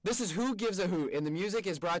This is Who Gives a Hoot, and the music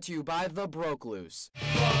is brought to you by The Broke Loose.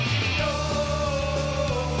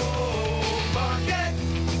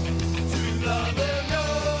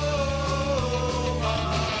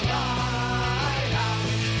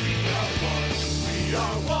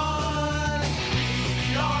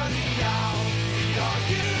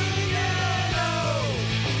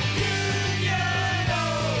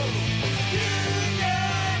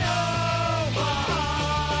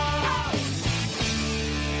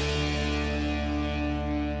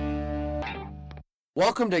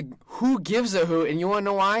 Welcome to Who Gives a Hoot, and you want to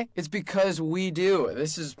know why? It's because we do.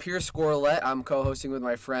 This is Pierce Scorlett. I'm co-hosting with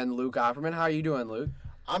my friend Luke Opperman. How are you doing, Luke?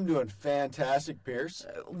 I'm doing fantastic, Pierce.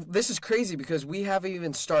 This is crazy because we haven't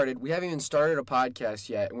even started a podcast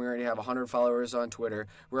yet, and we already have 100 followers on Twitter.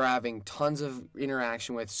 We're having tons of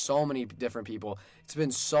interaction with so many different people. It's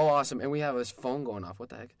been so awesome, and we have this phone going off. What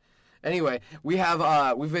the heck? Anyway,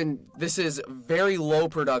 this is very low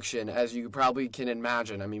production, as you probably can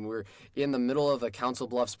imagine. I mean, we're in the middle of the Council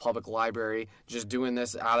Bluffs Public Library, just doing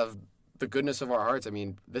this out of the goodness of our hearts. I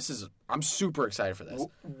mean, I'm super excited for this.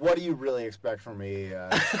 What do you really expect from a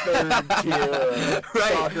third-tier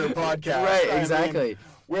soccer podcast? Right, exactly.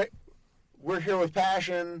 I mean, we're here with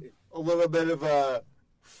passion, a little bit of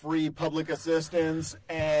free public assistance,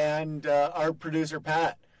 and our producer,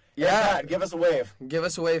 Pat. Yeah. Pat, give us a wave. Give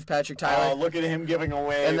us a wave, Patrick Tyler. Look at him giving a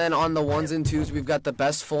wave. And then on the ones and twos, we've got the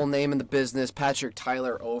best full name in the business, Patrick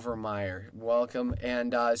Tyler Overmeyer. Welcome.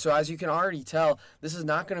 And so as you can already tell, this is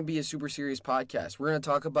not going to be a super serious podcast. We're going to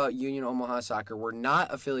talk about Union Omaha Soccer. We're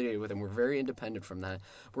not affiliated with them. We're very independent from that.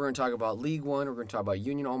 We're going to talk about League One. We're going to talk about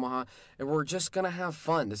Union Omaha. And we're just going to have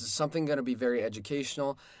fun. This is something going to be very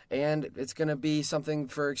educational. And it's going to be something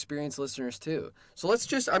for experienced listeners, too. So let's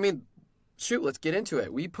get into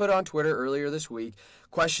it. We put on Twitter earlier this week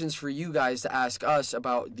questions for you guys to ask us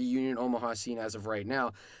about the Union Omaha scene as of right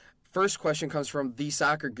now. First question comes from The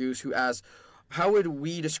Soccer Goose, who asks, how would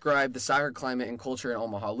we describe the soccer climate and culture in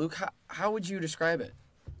Omaha? Luke, how would you describe it?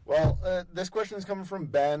 Well, this question is coming from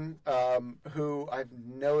Ben, who I've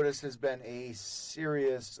noticed has been a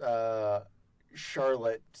serious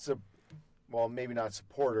Charlotte, maybe not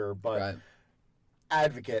supporter, but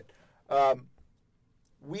advocate.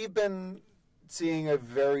 We've been seeing a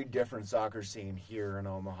very different soccer scene here in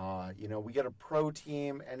Omaha. You know, we get a pro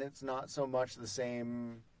team, and it's not so much the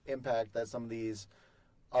same impact that some of these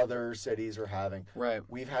other cities are having. Right.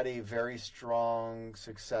 We've had a very strong,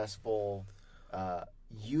 successful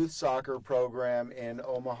youth soccer program in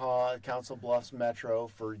Omaha, Council Bluffs Metro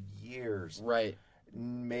for years. Right.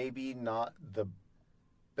 Maybe not the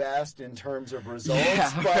best in terms of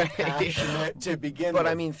results, but passionate to begin with. But,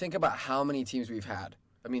 I mean, think about how many teams we've had.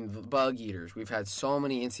 I mean, the Bug Eaters. We've had so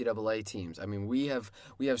many NCAA teams. I mean, we have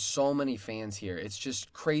so many fans here. It's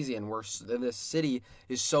just crazy, and this city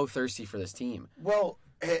is so thirsty for this team. Well,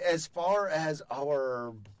 as far as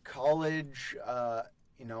our college,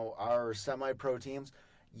 our semi-pro teams,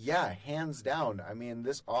 yeah, hands down. I mean,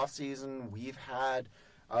 this offseason we've had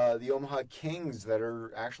the Omaha Kings that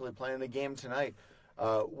are actually playing a game tonight.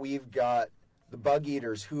 We've got the Bug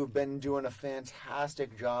Eaters, who have been doing a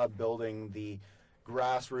fantastic job building the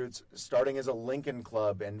grassroots, starting as a Lincoln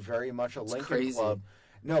club and very much a Lincoln club.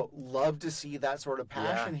 No, love to see that sort of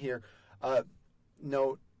passion here.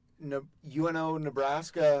 UNO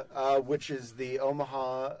Nebraska, which is the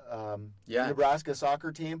Omaha Nebraska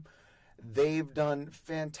soccer team, they've done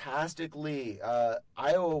fantastically.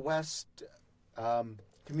 Iowa West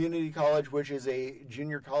Community College, which is a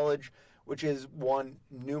junior college, which has won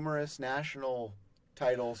numerous national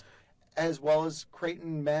titles, as well as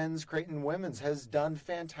Creighton men's, Creighton women's has done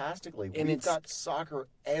fantastically. And we've got soccer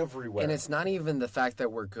everywhere. And it's not even the fact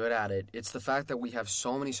that we're good at it. It's the fact that we have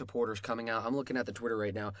so many supporters coming out. I'm looking at the Twitter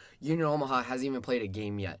right now. Union Omaha hasn't even played a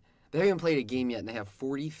game yet. They haven't even played a game yet, and they have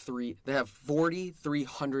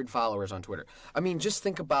 4,300 followers on Twitter. I mean, just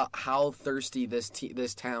think about how thirsty this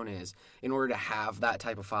town is in order to have that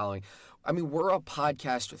type of following. I mean, we're a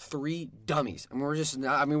podcast, three dummies. I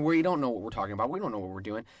mean, we don't know what we're talking about. We don't know what we're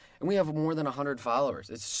doing. And we have more than 100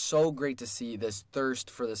 followers. It's so great to see this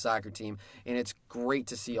thirst for the soccer team, and it's great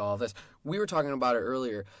to see all of this. We were talking about it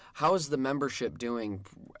earlier. How is the membership doing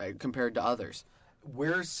compared to others?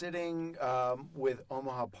 We're sitting with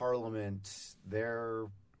Omaha Parliament. They're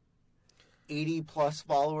 80-plus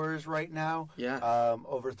followers right now. Yeah.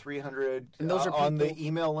 Over 300 and those are on the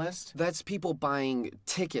email list. That's people buying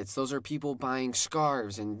tickets. Those are people buying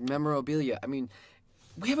scarves and memorabilia. I mean,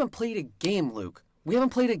 we haven't played a game, Luke. We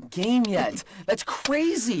haven't played a game yet. That's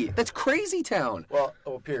crazy. That's crazy town. Well,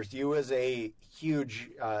 Pierce, you as a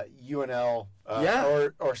huge UNL,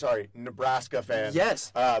 Nebraska fan.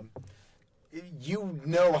 Yes. you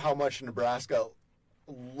know how much Nebraska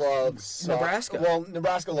loves Nebraska. Well,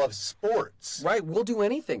 Nebraska loves sports. Right, we'll do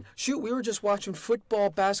anything. Shoot, we were just watching football,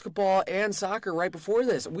 basketball, and soccer right before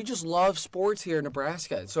this. We just love sports here in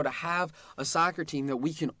Nebraska. So to have a soccer team that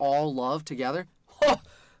we can all love together,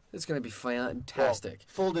 it's going to be fantastic. Well,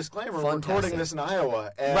 full disclaimer, we're recording this in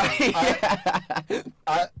Iowa. And Right.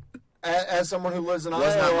 as someone who lives in Iowa.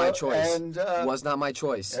 Was not my choice. And, was not my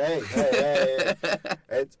choice. Hey.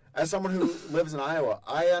 As someone who lives in Iowa,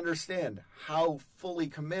 I understand how fully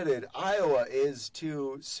committed Iowa is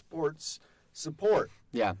to sports support.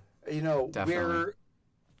 Yeah. Definitely. We're,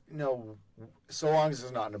 so long as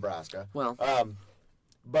it's not Nebraska. Well,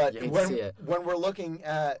 but you hate to see it. when we're looking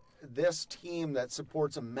at this team that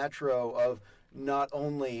supports a metro of not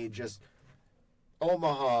only just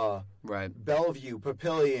Omaha, right. Bellevue,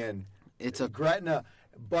 Papillion, Gretna,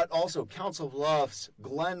 but also Council Bluffs,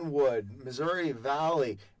 Glenwood, Missouri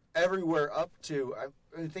Valley, everywhere up to,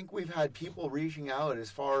 I think we've had people reaching out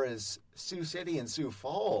as far as Sioux City and Sioux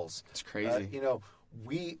Falls. It's crazy.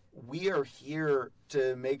 We are here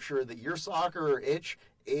to make sure that your soccer itch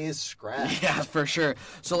is scratched. Yeah, for sure.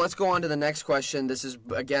 So let's go on to the next question. This is,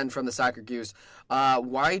 again, from the Soccer Goose.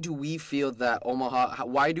 Why do we feel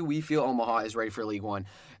Omaha is ready for League One?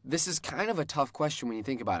 This is kind of a tough question when you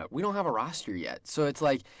think about it. We don't have a roster yet. So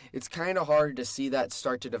it's kind of hard to see that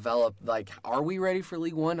start to develop. Like, are we ready for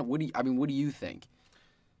League One? What do you think?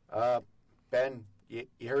 Ben,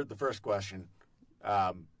 you heard the first question.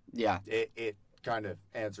 Yeah. It kind of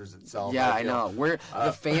answers itself. Yeah, I know.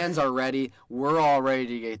 The fans are ready. We're all ready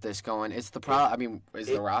to get this going. It's the problem. Is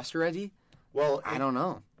the roster ready? Well, I don't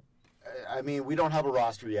know. We don't have a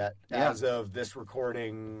roster yet as of this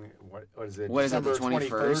recording. What is it? December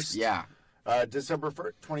 21st? Yeah. December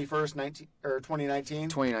 21st, 2019?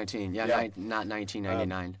 2019, yeah. Not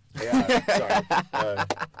 1999. Sorry.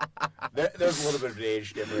 There's a little bit of an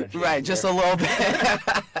age difference. Right, just a little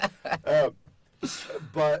bit.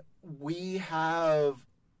 But we have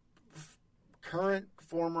current,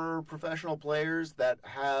 former professional players that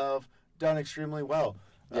have done extremely well.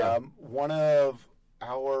 Yeah. One of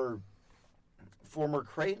our former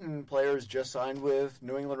Creighton players just signed with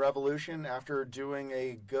New England Revolution after doing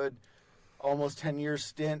a good almost 10-year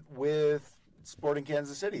stint with Sporting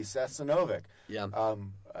Kansas City, Seth Sinovic. Yeah.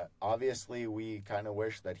 Obviously, we kind of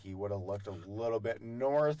wish that he would have looked a little bit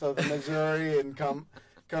north of Missouri and come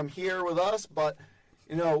here with us, but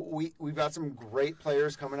we've got some great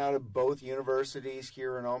players coming out of both universities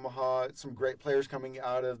here in Omaha, some great players coming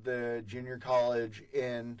out of the junior college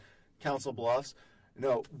in Council Bluffs.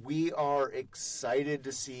 We are excited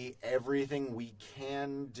to see everything we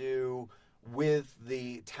can do with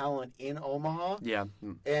the talent in Omaha. Yeah.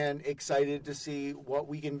 And excited to see what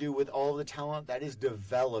we can do with all the talent that is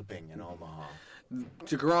developing in Omaha.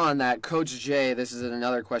 To grow on that, Coach J, this is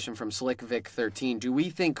another question from SlickVic13. Do we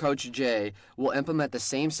think Coach J will implement the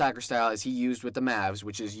same soccer style as he used with the Mavs,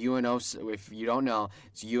 which is UNO, if you don't know,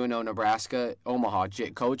 it's UNO, Nebraska, Omaha.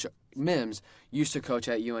 Coach Mims used to coach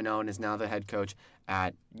at UNO and is now the head coach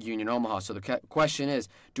at Union Omaha. So the question is,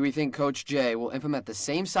 do we think Coach J will implement the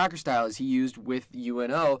same soccer style as he used with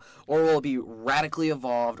UNO, or will it be radically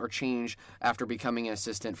evolved or changed after becoming an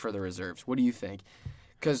assistant for the reserves? What do you think?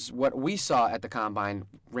 Because what we saw at the Combine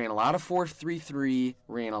ran a lot of 4-3-3,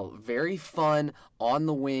 ran a very fun on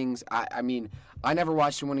the wings. I never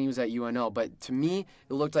watched him when he was at UNO, but to me,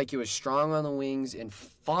 it looked like he was strong on the wings and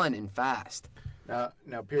fun and fast.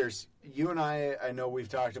 Now, Pierce, you and I know we've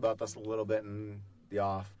talked about this a little bit in the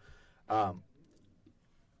off.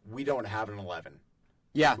 We don't have an 11.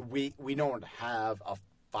 Yeah. We don't have a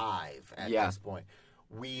 5 at this point.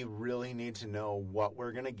 We really need to know what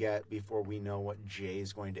we're going to get before we know what Jay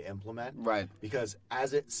is going to implement. Right. Because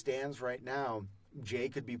as it stands right now, Jay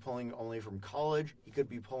could be pulling only from college. He could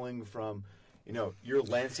be pulling from, your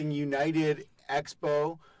Lansing United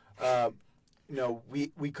Expo.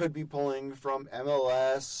 We could be pulling from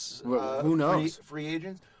MLS. Who knows? Free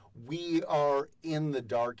agents. We are in the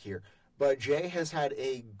dark here. But Jay has had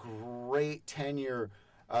a great tenure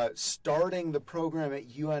starting the program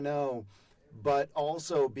at UNO, but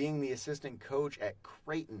also being the assistant coach at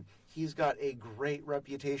Creighton. He's got a great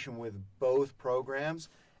reputation with both programs,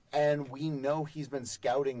 and we know he's been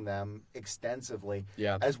scouting them extensively,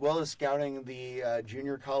 as well as scouting the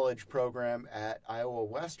junior college program at Iowa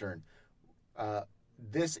Western.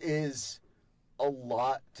 This is a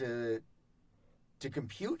lot to to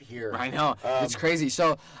compute here. I know. It's crazy.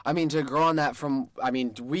 So, I mean, to grow on that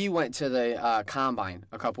we went to the Combine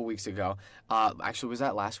a couple weeks ago. Actually, was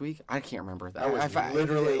that last week? I can't remember. That was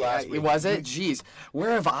literally last week. Was it? Jeez.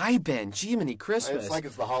 Where have I been? Jiminy Christmas. It's like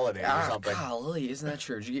it's the holiday or something. Golly, isn't that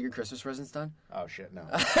true? Did you get your Christmas presents done? Oh, shit, no.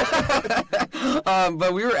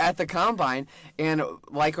 But we were at the Combine, and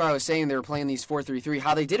like I was saying, they were playing these 4-3-3.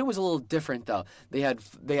 How they did it was a little different, though. They had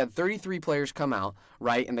 33 players come out,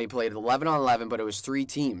 right, and they played 11 on 11, but it was 3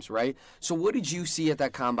 teams, right? So what did you see at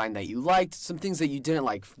that Combine that you liked, some things that you didn't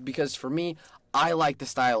like? Because for me, I like the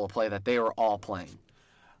style of play that they were all playing.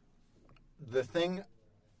 The thing,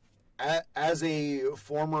 as a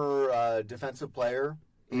former defensive player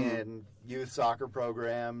in youth soccer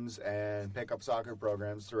programs and pickup soccer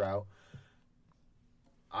programs throughout,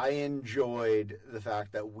 I enjoyed the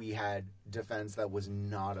fact that we had defense that was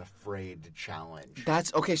not afraid to challenge.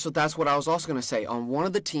 So that's what I was also going to say. On one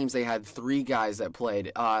of the teams, they had 3 guys that played.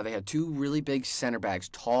 They had 2 really big center backs,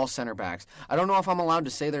 tall center backs. I don't know if I'm allowed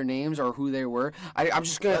to say their names or who they were. I'm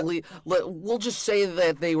just going to we'll just say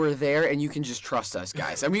that they were there, and you can just trust us,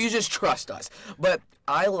 guys. I mean, you just trust us. But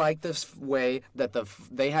I like this way that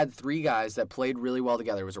they had 3 guys that played really well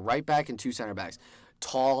together. It was a right back and 2 center backs.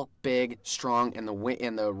 Tall, big, strong, and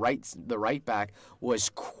the right back was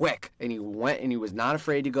quick, and he was not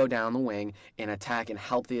afraid to go down the wing and attack and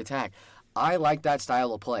help the attack. I like that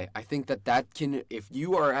style of play. I think that can, if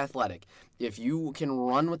you are athletic, if you can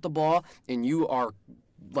run with the ball and you are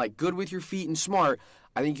like good with your feet and smart,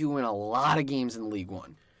 I think you win a lot of games in League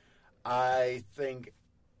One. I think,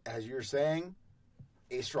 as you're saying,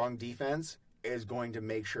 a strong defense is going to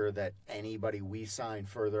make sure that anybody we sign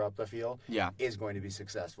further up the field is going to be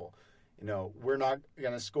successful. You know, we're not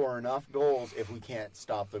going to score enough goals if we can't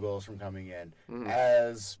stop the goals from coming in.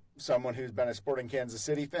 As someone who's been a Sporting Kansas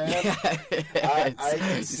City fan, I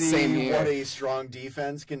can see what a strong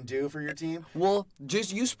defense can do for your team. Well,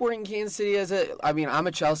 just you Sporting Kansas City I'm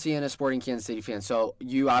a Chelsea and a Sporting Kansas City fan, so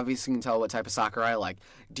you obviously can tell what type of soccer I like.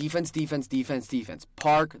 Defense, defense, defense, defense.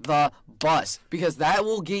 Park the bus, because that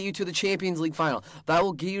will get you to the Champions League final. That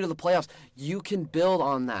will get you to the playoffs. You can build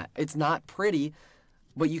on that. It's not pretty,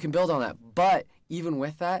 but you can build on that. But even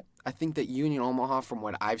with that, I think that Union Omaha, from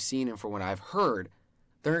what I've seen and from what I've heard,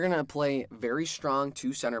 they're going to play very strong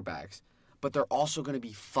 2 center backs, but they're also going to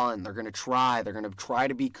be fun. They're going to try. They're going to try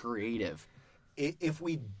to be creative. If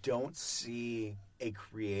we don't see a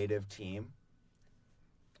creative team,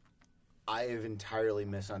 I have entirely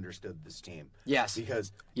misunderstood this team. Yes.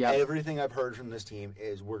 Because everything I've heard from this team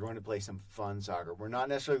is we're going to play some fun soccer. We're not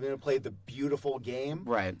necessarily going to play the beautiful game,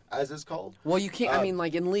 right, as it's called. Well, you can't. I mean,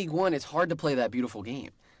 like in League One, it's hard to play that beautiful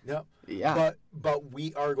game. Yep. Yeah. But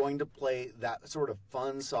we are going to play that sort of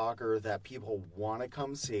fun soccer that people want to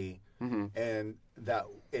come see, and that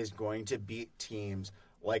is going to beat teams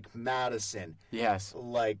like Madison. Yes.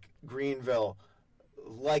 Like Greenville.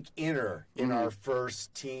 Like Inter in our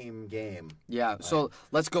first team game. Yeah, so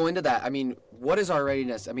let's go into that. I mean, what is our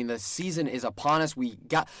readiness? I mean, the season is upon us.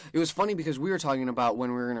 It was funny because we were talking about when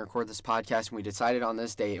we were going to record this podcast, and we decided on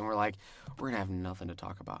this date, and we're like, we're going to have nothing to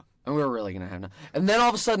talk about. And we were really going to have nothing. And then all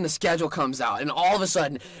of a sudden the schedule comes out, and all of a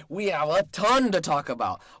sudden we have a ton to talk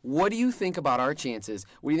about. What do you think about our chances?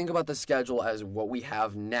 What do you think about the schedule as what we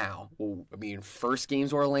have now? Well, I mean, first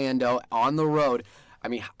game's Orlando, on the road. I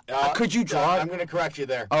mean, could you draw? I'm going to correct you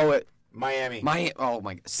there. Miami. Oh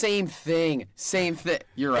my! Same thing.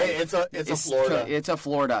 You're right. Hey, it's Florida. It's a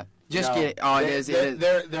Florida. Just get it. Oh, it is.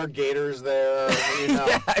 They're Gators there. You know.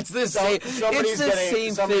 Yeah, it's the same. It's the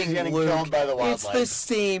same thing, getting Luke. killed by the wildlife. It's the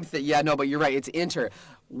same thing. Yeah, no, but you're right. It's Inter.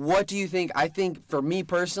 What do you think? I think for me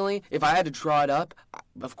personally, if I had to draw it up,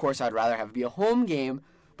 of course I'd rather have it be a home game.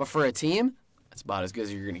 But for a team, that's about as good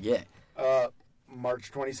as you're gonna get.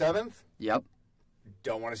 March 27th. Yep.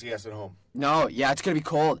 Don't want to see us at home. No, yeah, it's going to be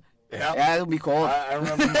cold. Yeah, it'll be cold. I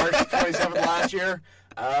remember March 27th last year.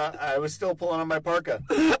 I was still pulling on my parka.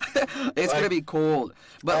 It's going to be cold.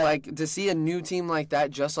 But, to see a new team like that,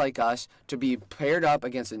 just like us, to be paired up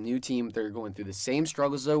against a new team, they're going through the same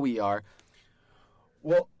struggles that we are.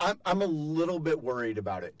 Well, I'm a little bit worried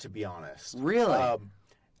about it, to be honest. Really?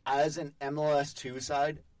 As an MLS 2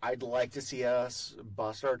 side, I'd like to see us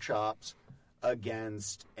bust our chops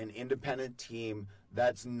against an independent team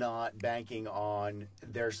that's not banking on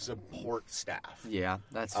their support staff. Yeah,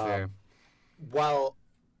 that's fair. While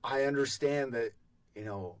I understand that,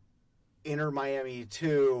 Inter Miami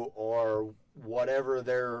 2 or whatever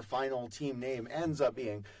their final team name ends up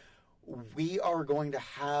being, we are going to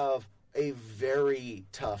have a very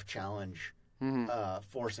tough challenge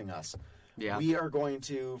forcing us. Yeah. We are going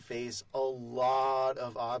to face a lot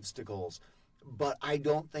of obstacles. but I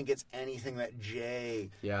don't think it's anything that Jay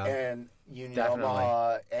Yeah. and Union Definitely.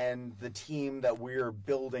 Omaha and the team that we're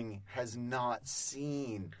building has not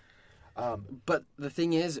seen. But the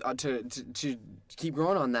thing is, to keep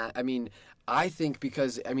growing on that, I mean, I think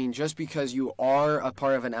just because you are a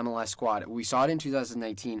part of an MLS squad, we saw it in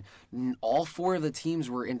 2019, all 4 of the teams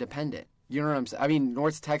were independent. You know what I'm saying? I mean,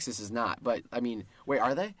 North Texas is not, but, I mean, wait,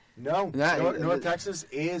 are they? No, That- North Texas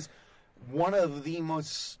is one of the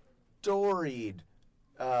most storied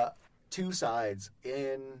two sides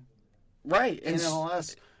in Right. And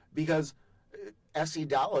MLS because FC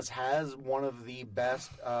Dallas has one of the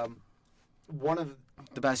best,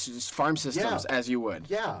 the best farm systems, Yeah. as you would.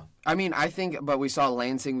 yeah. I mean, I think, but we saw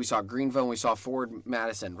Lansing, we saw Greenville, and we saw Ford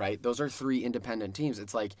Madison, right? Those are 3 independent teams.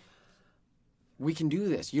 It's like, we can do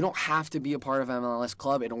this. You don't have to be a part of MLS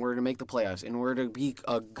club in order to make the playoffs, in order to be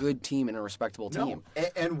a good team and a respectable team. No,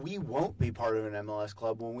 and we won't be part of an MLS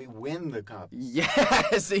club when we win the cup.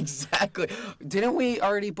 Yes, exactly. Didn't we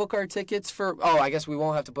already book our tickets for? Oh, I guess we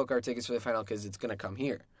won't have to book our tickets for the final because it's gonna come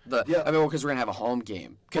here. Yeah. I mean, because we're gonna have a home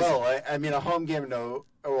game. 'Cause Well, I mean, a home game in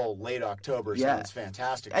late October Yeah. sounds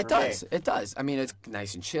fantastic. it for does. Me. It does. I mean, it's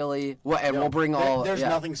nice and chilly. Well, and You know, we'll bring all. There's yeah.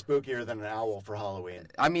 nothing spookier than an owl for Halloween.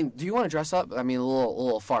 I mean, do you want to dress up? I mean, a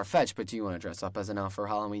little far fetched, but do you want to dress up as an owl for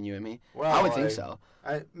Halloween? You and me? Well, I would think so.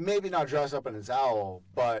 I maybe not dress up in its owl,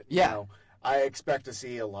 but Yeah. you know, I expect to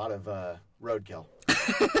see a lot of roadkill.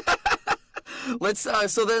 Let's.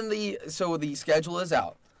 So the schedule is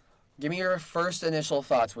out. Give me your first initial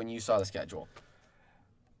thoughts when you saw the schedule.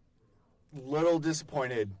 Little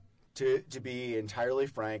disappointed, to be entirely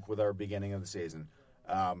frank, with our beginning of the season.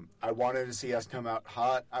 I wanted to see us come out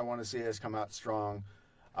hot. I want to see us come out strong.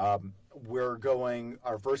 We're going.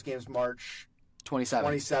 Our first game's March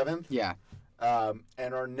 27th. Yeah,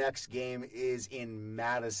 And our next game is in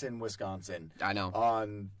Madison, Wisconsin, I know.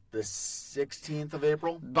 on the 16th of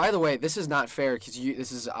April. By the way, this is not fair because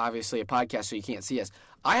this is obviously a podcast, so you can't see us.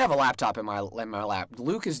 I have a laptop in my lap.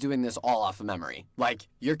 Luke is doing this all off of memory. Like,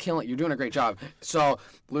 you're doing a great job. So,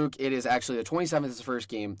 Luke, it is actually the 27th is the first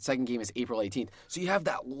game. Second game is April 18th. So you have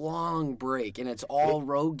that long break, and it's all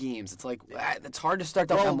road games. It's like, it's hard to start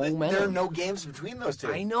that momentum. There are no games between those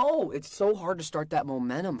two. I know. It's so hard to start that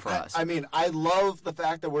momentum for us. I mean, I love the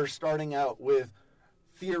fact that we're starting out with,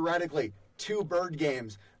 theoretically, 2 bird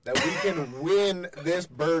games that we can win this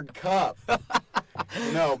Bird Cup.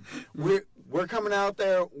 You know, we're coming out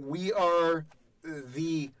there. We are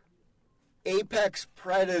the apex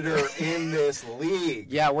predator in this league.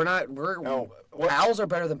 Yeah, we're not. Owls are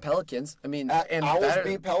better than Pelicans. I mean, and Owls better,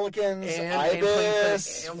 beat Pelicans, and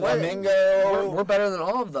Ibis, and Flamingo. We're better than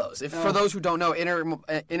all of those. For those who don't know,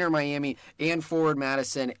 Inter Miami and Forward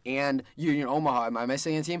Madison and Union Omaha, am I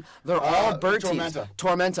missing a team? They're all bird teams.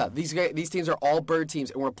 Tormenta. These teams are all bird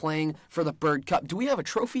teams, and we're playing for the Bird Cup. Do we have a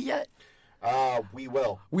trophy yet? We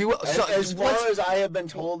will. We will. So as far as I have been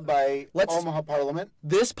told by Omaha Parliament.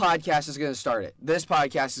 This podcast is going to start it. This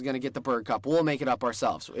podcast is going to get the Bird Cup. We'll make it up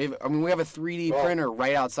ourselves. We have a 3D printer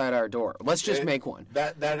right outside our door. Let's just make one.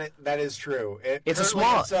 That is true. It's a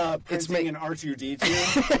small. It's printing an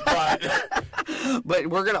R2D2, but but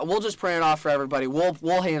we'll just print it off for everybody.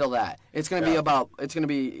 We'll handle that. It's going to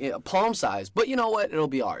be palm size. But you know what? It'll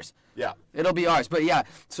be ours. Yeah. It'll be ours. But yeah,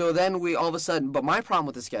 so then we all of a sudden, but my problem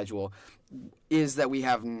with the schedule is that we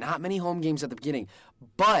have not many home games at the beginning,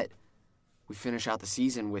 but we finish out the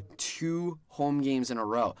season with 2 home games in a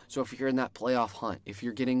row. So if you're in that playoff hunt, if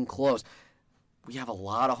you're getting close, we have a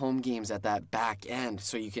lot of home games at that back end,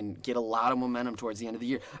 so you can get a lot of momentum towards the end of the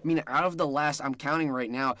year. I mean, out of the last, I'm counting right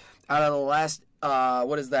now, out of the last,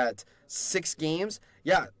 6 games?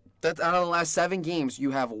 Yeah. That's out of the last 7 games,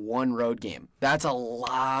 you have 1 road game. That's a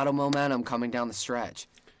lot of momentum coming down the stretch.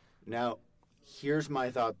 Now, here's my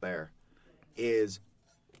thought there, is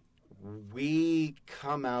we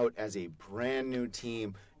come out as a brand new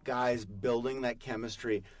team, guys building that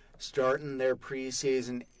chemistry, starting their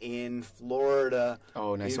preseason in Florida.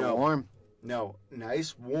 Oh, nice and warm. No,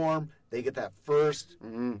 nice, warm. They get that first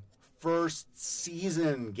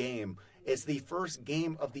season game. It's the first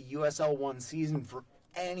game of the USL 1 season for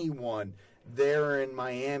anyone there in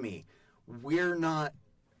Miami. We're not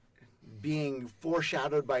being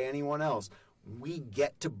foreshadowed by anyone else. We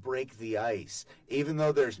get to break the ice, even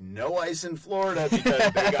though there's no ice in Florida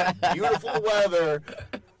because they got beautiful weather.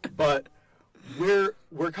 But we're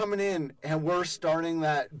coming in and we're starting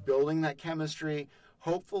building that chemistry.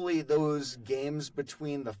 Hopefully those games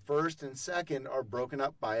between the first and second are broken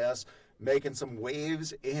up by us making some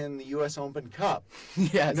waves in the U.S. Open Cup.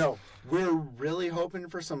 Yes. No, we're really hoping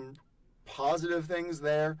for some positive things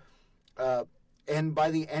there. And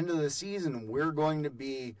by the end of the season, we're going to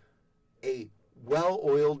be a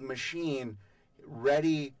well-oiled machine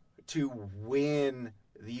ready to win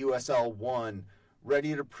the USL 1,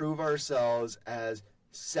 ready to prove ourselves as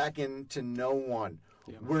second to no one.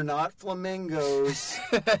 Yeah. We're not Flamingos.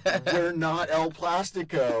 We're not El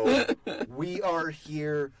Plastico. We are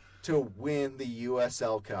here to win the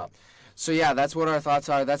USL Cup. So yeah, that's what our thoughts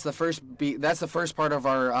are. That's the first part of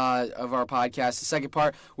our podcast. The second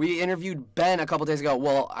part, we interviewed Ben a couple days ago.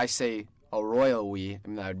 Well, I say a royal we,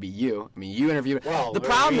 and that would be you. I mean, you interviewed. Well, the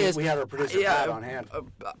problem is we had our producer Pat on hand.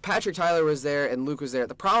 Patrick Tyler was there and Luke was there.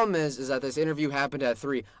 The problem is that this interview happened at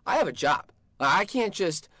 3. I have a job. I can't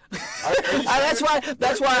just. That's why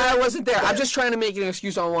I wasn't there. I'm just trying to make an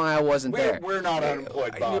excuse on why I wasn't there. We're not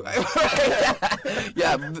unemployed, Bob.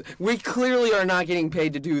 Yeah, we clearly are not getting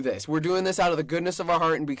paid to do this. We're doing this out of the goodness of our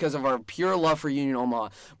heart and because of our pure love for Union Omaha.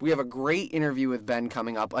 We have a great interview with Ben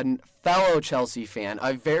coming up, a fellow Chelsea fan,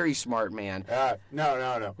 a very smart man.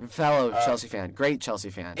 No. Fellow Chelsea fan, great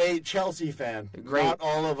Chelsea fan. A Chelsea fan. Great. Not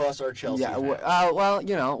all of us are Chelsea fans.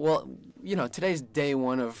 Today's day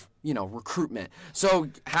one of recruitment. So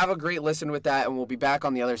have a great listen with that, and we'll be back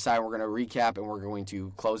on the other side. We're going to recap, and we're going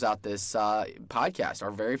to close out this podcast,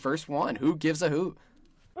 our very first one. Who gives a hoot?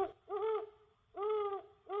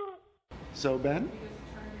 So, Ben,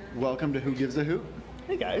 welcome to Who Gives a Hoot?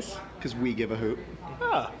 Hey, guys. Because we give a hoot.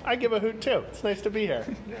 I give a hoot, too. It's nice to be here.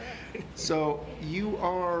 So, you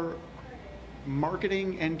are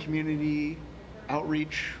marketing and community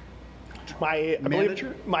outreach manager?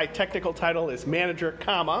 Believe my technical title is manager,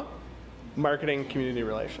 marketing community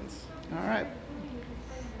relations. All right.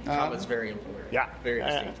 Comma's very important. Yeah. Very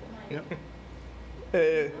distinct. Yep.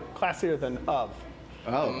 Classier than of.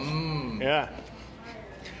 Oh. Yeah.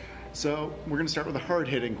 So, we're going to start with the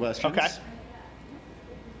hard-hitting questions. Okay.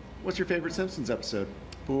 What's your favorite Simpsons episode?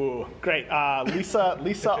 Ooh, great. Lisa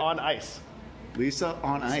on ice. Lisa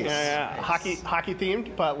on ice. Yeah. Nice. Hockey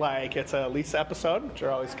themed, but it's a Lisa episode, which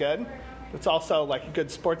are always good. It's also a good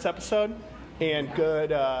sports episode and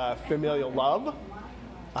good familial love.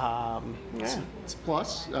 It's a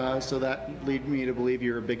plus. So that lead me to believe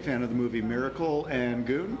you're a big fan of the movie Miracle and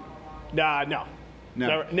Goon? No.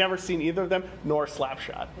 Never seen either of them, nor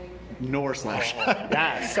Slapshot.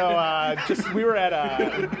 Yeah. So we were at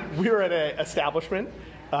a establishment,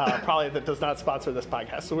 probably that does not sponsor this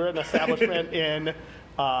podcast. So we were at an establishment in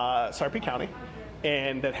Sarpy County,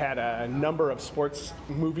 and that had a number of sports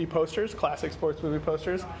movie posters, classic sports movie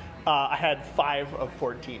posters. I had 5 of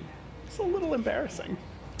 14. It's a little embarrassing.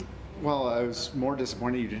 Well, I was more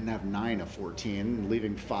disappointed you didn't have 9 of 14,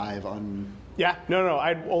 leaving 5 on. Yeah, no,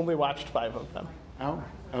 I only watched 5 of them. Oh,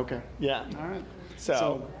 okay. Yeah. All right.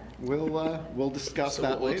 So we'll discuss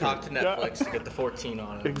that we'll later. talk to Netflix to get the 14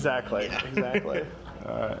 on it. Exactly.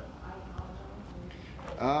 All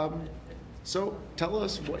right. So tell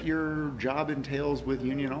us what your job entails with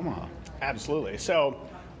Union Omaha. Absolutely. So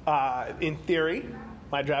in theory,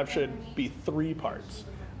 my job should be 3 parts.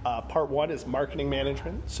 Part 1 is marketing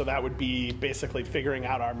management. So that would be basically figuring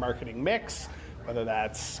out our marketing mix, whether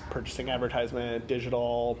that's purchasing advertisement,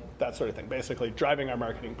 digital, that sort of thing. Basically driving our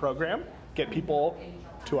marketing program, get people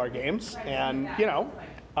to our games, and,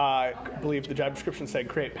 I believe the job description said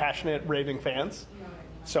create passionate, raving fans.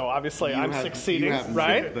 So obviously I'm succeeding,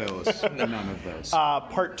 right? None of those.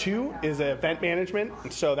 Part 2 is event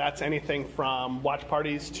management. So that's anything from watch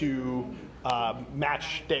parties to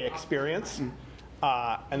match day experience.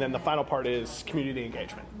 And then the final part is community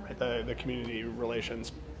engagement, right? The community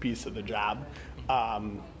relations piece of the job.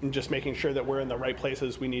 And just making sure that we're in the right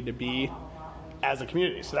places we need to be as a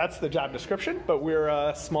community. So that's the job description, but we're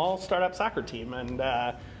a small startup soccer team. And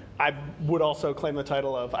I would also claim the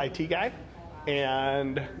title of IT guy.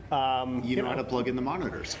 And you know how to plug in the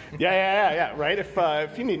monitors. Yeah. Right.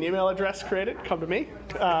 If you need an email address created, come to me.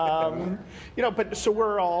 But so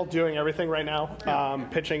we're all doing everything right now,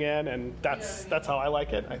 pitching in, and that's how I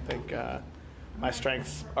like it. I think my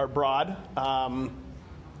strengths are broad,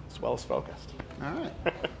 as well as focused. All right.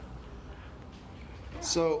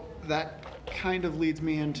 So that kind of leads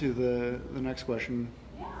me into the next question.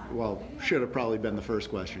 Well, should have probably been the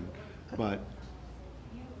first question, but.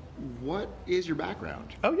 What is your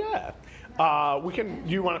background? Oh, yeah. Do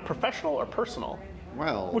you want it professional or personal?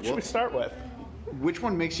 Well, which should we start with? Which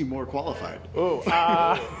one makes you more qualified? Oh,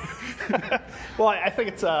 well, I think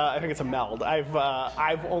it's a meld.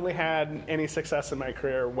 I've only had any success in my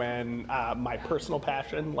career when my personal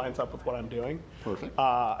passion lines up with what I'm doing. Perfect.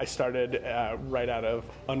 I started right out of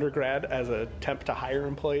undergrad as a temp to hire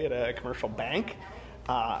employee at a commercial bank.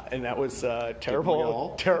 And that was a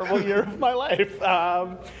terrible year of my life.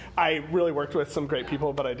 I really worked with some great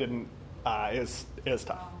people, but I didn't. It was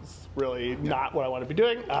tough. It was really not what I want to be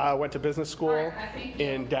doing. Went to business school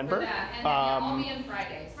in Denver.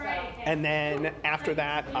 And then after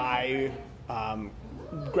that, I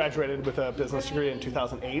graduated with a business degree in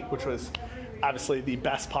 2008, which was obviously the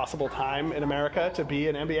best possible time in America to be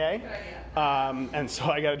an MBA. And so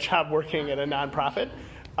I got a job working at a nonprofit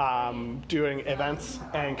doing events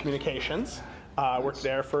and communications. Worked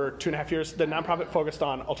there for 2.5 years. The nonprofit focused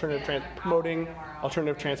on promoting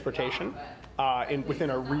alternative transportation within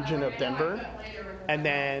a region of Denver. And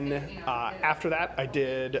then after that,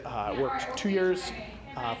 I worked 2 years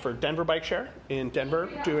for Denver Bike Share in Denver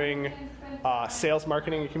doing sales,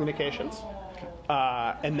 marketing, and communications.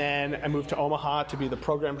 And then I moved to Omaha to be the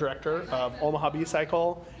program director of Omaha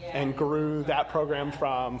B-Cycle and grew that program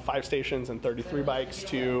from 5 stations and 33 bikes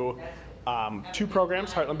to 2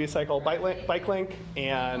 programs, Heartland B-Cycle Bike Link,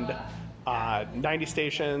 and 90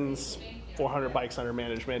 stations, 400 bikes under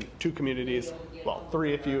management, 2 communities, well,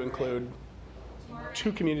 3 if you include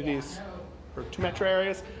 2 communities or 2 metro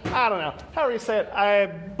areas. I don't know. However you say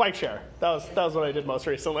it, bike share. That was what I did most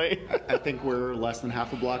recently. I think we're less than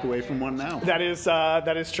half a block away from one now. That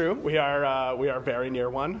is true. We are very near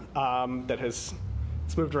one. It's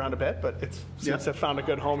moved around a bit, but it seems to have found a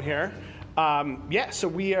good home here. So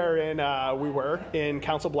we were in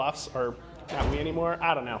Council Bluffs, or not we anymore.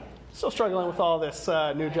 I don't know. Still struggling with all this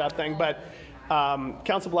new job thing, but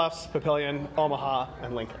Council Bluffs, Papillion, Omaha,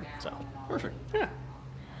 and Lincoln. So Perfect. yeah.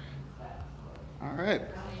 All right.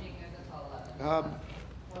 I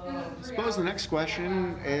suppose the next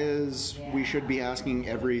question is we should be asking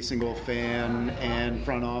every single fan and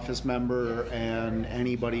front office member and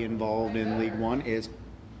anybody involved in League One is,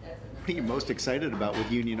 what are you most excited about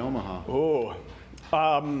with Union Omaha? Oh,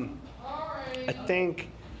 I think,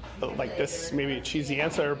 like, this may be a cheesy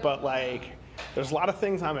answer, but like, there's a lot of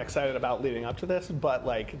things I'm excited about leading up to this, but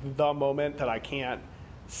like the moment that I can't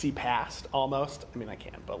see past almost, I mean I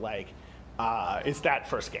can, but like, is that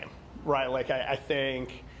first game, right? Like I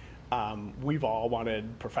think we've all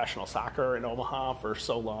wanted professional soccer in Omaha for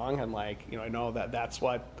so long, and like, you know, I know that that's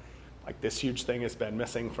what like this huge thing has been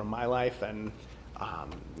missing from my life. And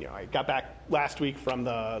you know, I got back last week from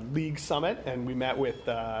the league summit, and we met with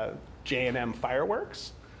J&M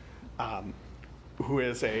Fireworks, who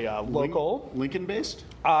is a local Lincoln-based?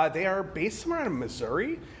 They are based somewhere in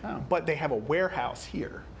Missouri, but they have a warehouse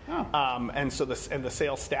here. And so the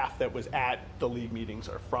sales staff that was at the league meetings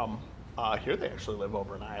are from here. They actually live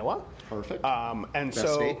over in Iowa. Perfect. And Best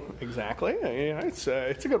so state. Exactly, you know, it's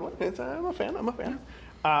a good one. I'm a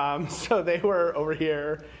fan. So they were over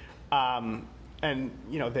here, and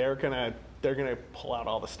you know they're gonna pull out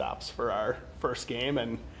all the stops for our first game,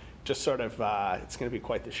 and just sort of it's gonna be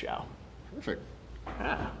quite the show. Perfect.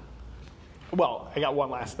 Yeah. Well, I got one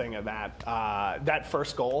last thing of that. That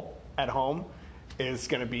first goal at home is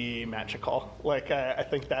going to be magical. Like, I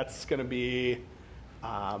think that's going to be...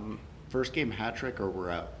 First game hat trick, or we're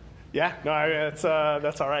out? Yeah, no,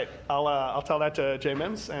 that's all right. I'll tell that to Jay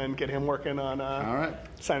Mims and get him working on All right.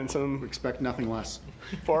 signing some Expect nothing less.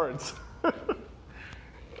 forwards. All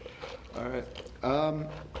right.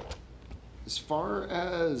 As far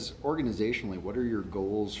as organizationally, what are your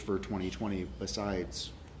goals for 2020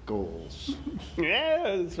 besides goals? Yeah,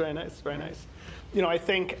 it's very nice, very nice. You know, I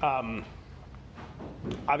think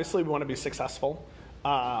obviously we want to be successful.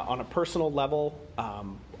 On a personal level,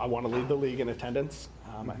 I want to lead the league in attendance.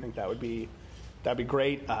 I think that'd be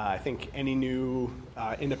great. I think any new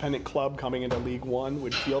independent club coming into League One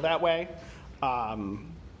would feel that way.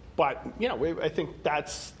 But you know, I think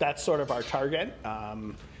that's sort of our target.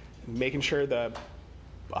 Making sure the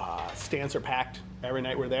stands are packed every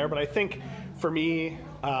night we're there. But I think for me,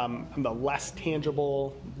 on the less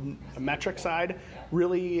tangible metric side,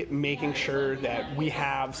 really making sure that we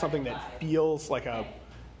have something that feels like a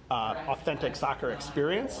authentic soccer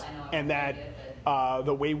experience, and that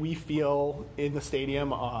the way we feel in the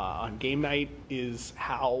stadium on game night is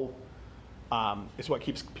what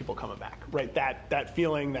keeps people coming back, right? That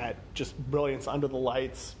feeling, that just brilliance under the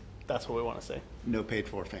lights, that's what we want to see. No paid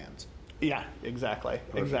for fans. Yeah, exactly.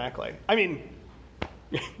 Perfect. Exactly. I mean,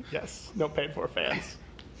 yes, no paid for fans.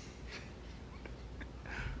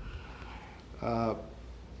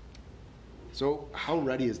 So how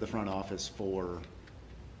ready is the front office for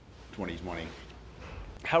 2020?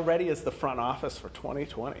 How ready is the front office for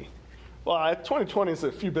 2020? Well, 2020 is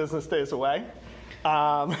a few business days away.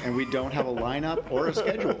 And we don't have a lineup or a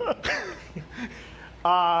schedule.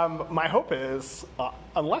 My hope is,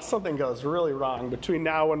 unless something goes really wrong between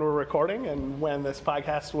now when we're recording and when this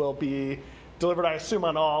podcast will be delivered, I assume,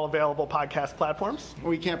 on all available podcast platforms.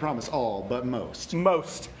 We can't promise all, but most.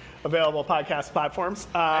 Most available podcast platforms.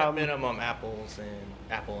 At minimum, Apple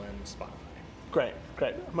and Spotify. Great.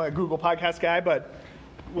 I'm a Google podcast guy, but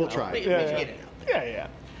We'll try. Get it out.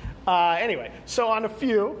 Yeah. Anyway, so on a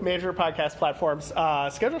few major podcast platforms,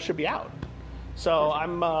 schedule should be out. So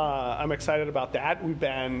I'm excited about that.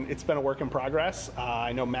 It's been a work in progress.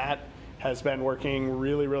 I know Matt has been working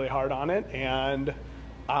really, really hard on it, and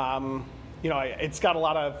it's got a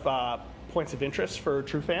lot of points of interest for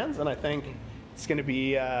true fans, and I think it's going to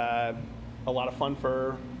be a lot of fun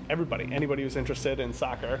for anybody who's interested in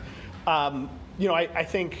soccer. I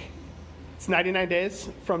think it's 99 days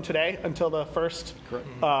from today until the first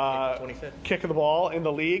kick of the ball in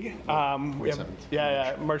the league.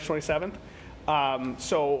 27th. March 27th.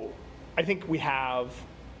 So I think we have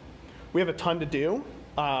a ton to do.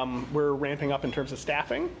 We're ramping up in terms of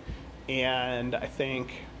staffing, and I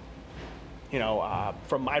think,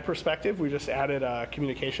 from my perspective, we just added a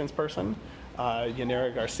communications person,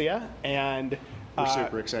 Yanira Garcia, and we're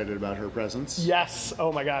super excited about her presence. Yes.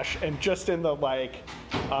 Oh my gosh. And just in the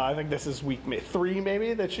I think this is week 3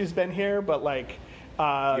 maybe that she's been here, but your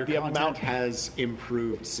the content amount has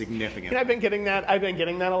improved significantly. And I've been getting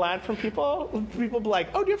that a lot from people. People be like,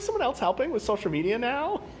 "Oh, do you have someone else helping with social media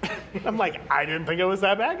now?" I'm like, "I didn't think it was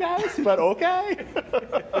that bad, guys, but okay."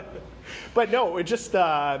 But no, it just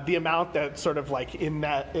the amount that sort of in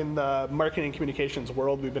the marketing communications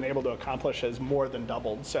world we've been able to accomplish has more than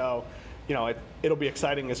doubled. So, it'll be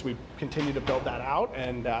exciting as we continue to build that out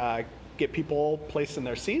and get people placed in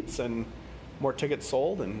their seats and more tickets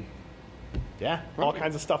sold and all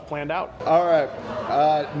kinds of stuff planned out. All right.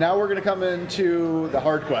 Now we're going to come into the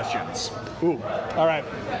hard questions. Ooh. All right.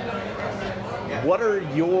 What are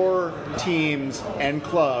your teams and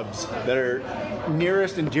clubs that are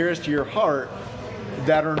nearest and dearest to your heart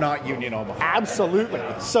that are not Union Omaha? Absolutely.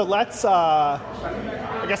 So let's start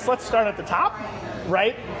at the top.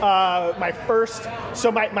 Right? My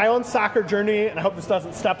own soccer journey, and I hope this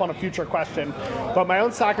doesn't step on a future question, but my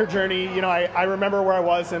own soccer journey, I remember where I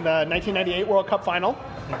was in the 1998 World Cup final.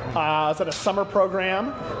 I was at a summer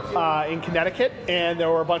program in Connecticut, and there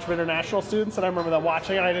were a bunch of international students, and I remember them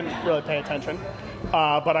watching, and I didn't really pay attention.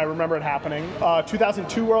 But I remember it happening.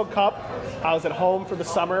 2002 World Cup, I was at home for the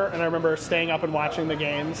summer, and I remember staying up and watching the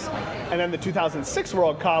games. And then the 2006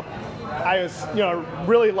 World Cup, I was,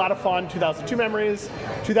 really a lot of fun. 2002 memories.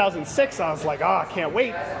 2006, I was like, I can't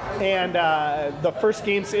wait. And the first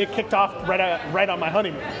games, it kicked off right on my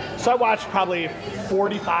honeymoon. So I watched probably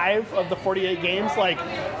 45 of the 48 games.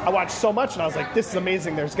 I watched so much, and I was like, this is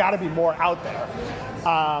amazing. There's got to be more out there.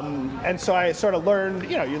 And so I sort of learned,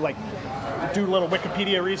 you do a little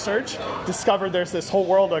Wikipedia research, discovered there's this whole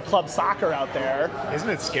world of club soccer out there. Isn't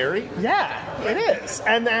it scary? Yeah, it is.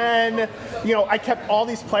 And then, I kept all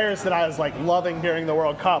these players that I was loving during the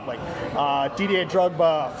World Cup, Didier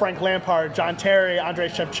Drogba, Frank Lampard, John Terry, Andrei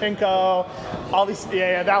Shevchenko, all these.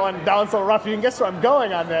 That one's a little rough. You can guess where I'm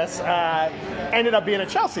going on this. Ended up being a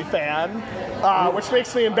Chelsea fan, which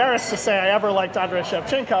makes me embarrassed to say I ever liked Andrei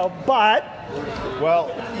Shevchenko, but.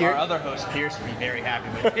 Well, our other host, Pierce, would be very happy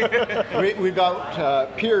with you. We've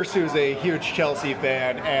got Pierce, who's a huge Chelsea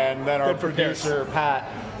fan, and then our producer, Pat,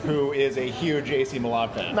 who is a huge AC Milan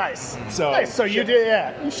fan. Nice. So you did,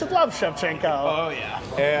 yeah. You should love Shevchenko. Oh, yeah.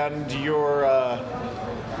 And your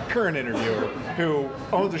current interviewer, who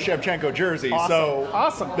owns a Shevchenko jersey. Awesome. So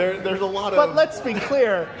awesome. There's a lot of. But let's be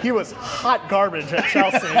clear, he was hot garbage at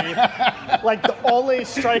Chelsea. The only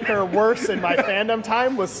striker worse in my fandom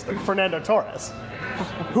time was Fernando Torres,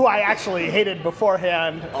 who I actually hated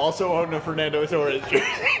beforehand. Also owned a Fernando Torres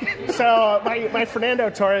jersey. So my Fernando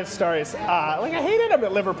Torres stories, I hated him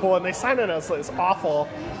at Liverpool, and they signed him as awful.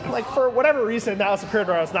 For whatever reason, that was a period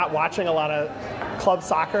where I was not watching a lot of club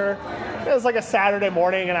soccer. It was a Saturday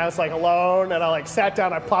morning, and I was alone, and I sat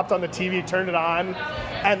down, I plopped on the TV, turned it on,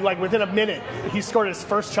 and within a minute, he scored his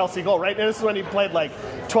first Chelsea goal, right? And this is when he played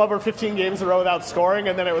 12 or 15 games in a row without scoring,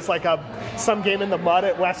 and then it was some game in the mud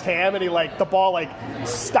at West Ham, and he the ball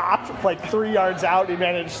stopped 3 yards out, and he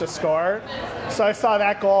managed to score. So I saw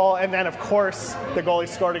that goal, and then of course the goal he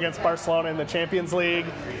scored against Barcelona in the Champions League.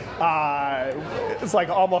 It's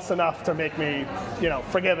almost enough to make me,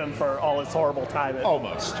 forgive him for all his horrible time at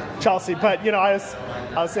almost Chelsea. But I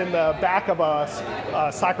was in the back of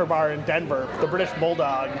a soccer bar in Denver, the British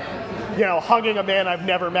Bulldog, hugging a man I've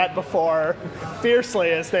never met before,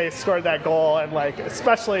 fiercely as they scored that goal. And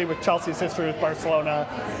especially with Chelsea's history with Barcelona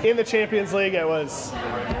in the Champions League, it was.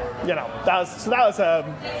 That was a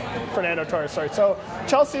Fernando Torres story. So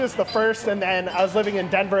Chelsea was the first, and then I was living in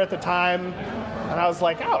Denver at the time. And I was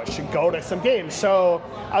like, oh, I should go to some games. So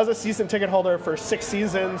I was a season ticket holder for 6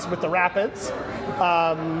 seasons with the Rapids.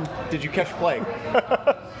 Did you catch plague?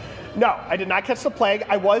 No, I did not catch the plague.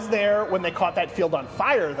 I was there when they caught that field on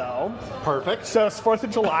fire, though. Perfect. So it's 4th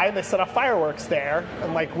of July, and they set off fireworks there.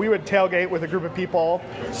 And, like, we would tailgate with a group of people.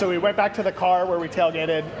 So we went back to the car where we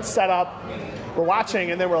tailgated, set up, we're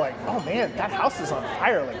watching, and then we're like, oh, man, that house is on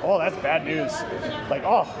fire. Like, oh, that's bad news. Like,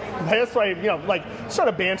 oh, that's why, like, sort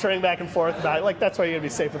of bantering back and forth about it. Like, that's why you gotta be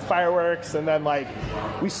safe with fireworks. And then, like,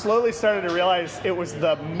 we slowly started to realize it was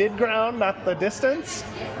the mid-ground, not the distance,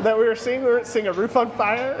 that we were seeing. We were seeing a roof on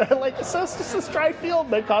fire. And, like, so it's just this dry field.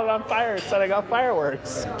 They caught it on fire, setting off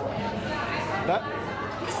fireworks.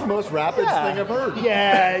 That's the most Rapids thing I've heard.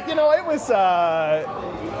 Yeah, it was. The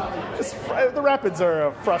Rapids are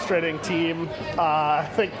a frustrating team. I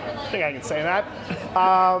think I can say that.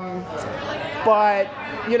 But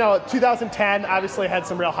 2010 obviously had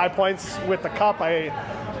some real high points with the Cup. I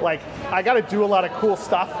got to do a lot of cool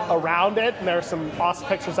stuff around it, and there's some awesome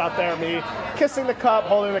pictures out there of me kissing the cup,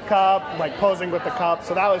 holding the cup, like posing with the cup.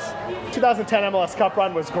 So that was 2010 MLS Cup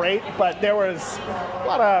run was great, but there was a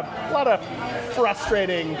lot of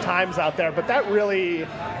frustrating times out there. But that really,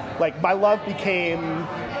 like, my love became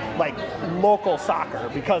like local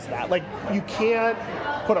soccer because of that. Like, you can't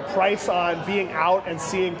put a price on being out and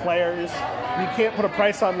seeing players. You can't put a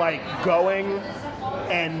price on like going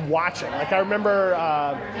and watching. Like, I remember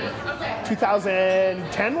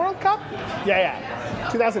 2010 World Cup? Yeah.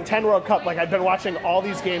 2010 World Cup, like, I'd been watching all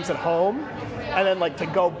these games at home, and then, like, to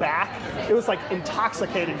go back, it was, like,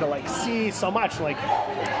 intoxicating to, like, see so much. Like,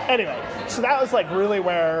 anyway, so that was, like, really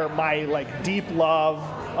where my, like, deep love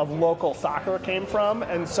of local soccer came from.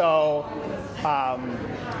 And so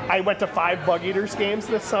I went to 5 Bug Eaters games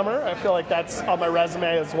this summer. I feel like that's on my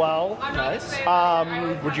resume as well. Nice.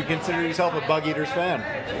 Would you consider yourself a Bug Eaters fan?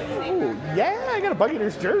 Ooh, yeah, I got a Bug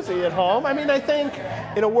Eaters jersey at home. I mean, I think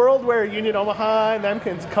in a world where Union Omaha and them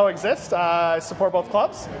can coexist, I support both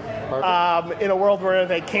clubs. In a world where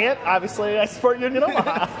they can't, obviously, I support Union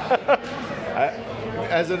Omaha.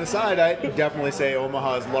 As an aside, I definitely say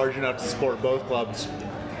Omaha is large enough to support both clubs.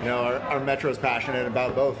 Our Metro's passionate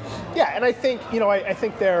about both. Yeah, and I think, I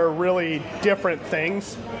think they're really different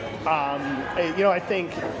things. I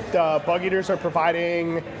think the Bug Eaters are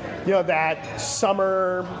providing, that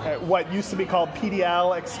summer, what used to be called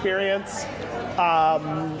PDL experience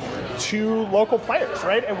to local players,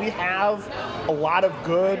 right? And we have a lot of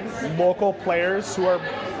good local players who are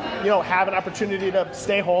have an opportunity to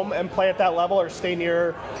stay home and play at that level or stay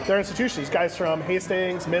near their institutions. Guys from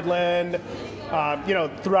Hastings, Midland,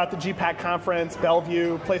 throughout the GPAC conference,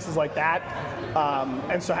 Bellevue, places like that.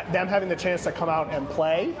 And so them having the chance to come out and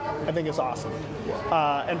play, I think is awesome.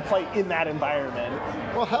 And play in that environment.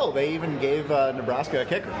 Well, hell, they even gave Nebraska a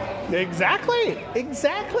kicker. Exactly.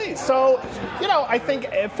 So, I think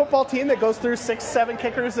a football team that goes through 6-7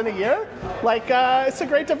 kickers in a year, like, it's a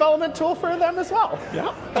great development tool for them as well.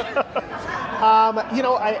 Yeah.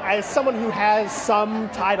 I as someone who has some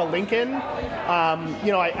tie to Lincoln,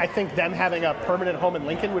 I think them having a permanent home in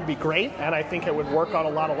Lincoln would be great, and I think it would work on a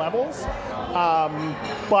lot of levels.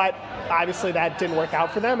 But obviously that didn't work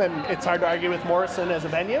out for them, and it's hard to argue with Morrison as a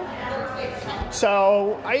venue.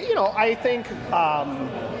 So I think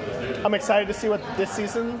I'm excited to see what this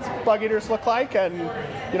season's Bug Eaters look like, and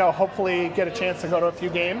hopefully get a chance to go to a few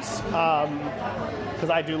games. Because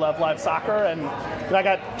I do love live soccer, and I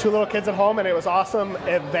got 2 little kids at home, and it was awesome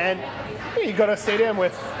event. You go to a stadium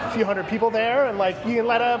with a few hundred people there, and like you can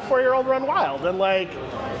let a 4-year-old run wild, and like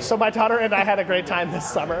so my daughter and I had a great time this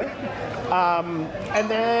summer. And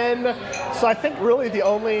then so I think really the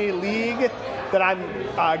only league that I'm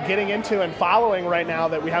getting into and following right now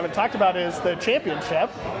that we haven't talked about is the championship,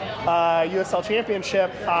 USL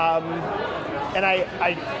Championship. And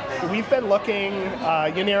we've been looking,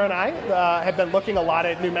 Yanir and I have been looking a lot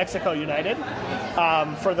at New Mexico United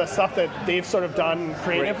for the stuff that they've sort of done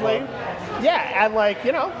creatively. Yeah, and like,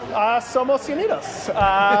 Somos Unidos.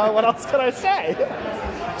 What else can I say?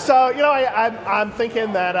 So, I'm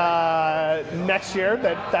thinking that next year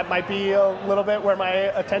that might be a little bit where my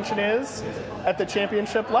attention is at the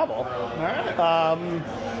championship level. All right.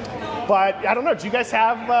 But I don't know, do you guys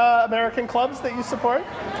have American clubs that you support?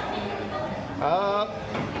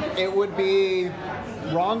 It would be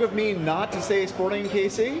wrong of me not to say Sporting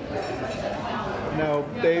KC. No,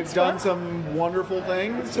 they've done some wonderful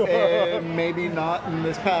things, and maybe not in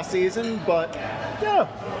this past season, but yeah,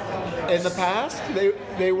 in the past,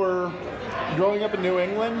 they were growing up in New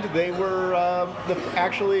England. They were the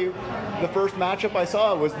first matchup I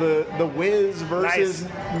saw was the Wiz versus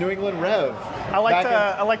New England Rev.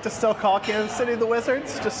 I like to still call Kansas City the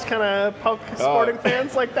Wizards. Just kind of poke sporting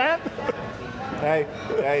fans like that. Hey,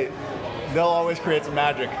 they'll always create some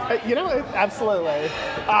magic. Absolutely.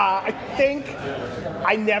 I think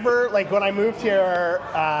I never, when I moved here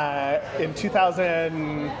in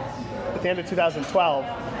 2000, at the end of 2012,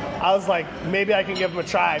 I was like, maybe I can give them a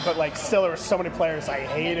try, but still there were so many players I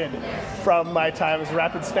hated from my time as a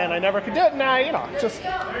Rapids fan. I never could do it. Nah,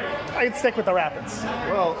 I'd stick with the Rapids.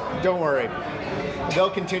 Well, don't worry.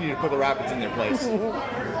 They'll continue to put the Rapids in their place.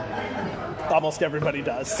 Almost everybody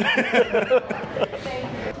does.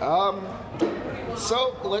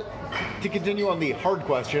 So, to continue on the hard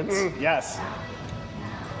questions. Yes.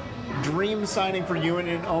 Dream signing for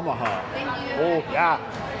Union Omaha. Oh, yeah.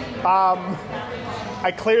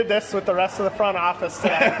 I cleared this with the rest of the front office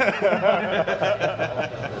today.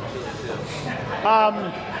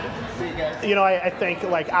 I think,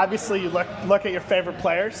 obviously you look at your favorite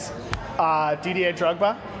players. Didier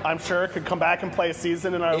Drogba, I'm sure, could come back and play a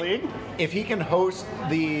season in our league. If he can host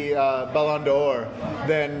the Ballon d'Or,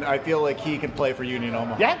 then I feel like he can play for Union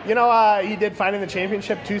Omaha. Yeah, he did Finding the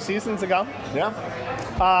Championship 2 seasons ago. Yeah.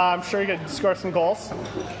 I'm sure he could score some goals.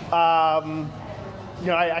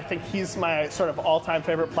 I think he's my sort of all-time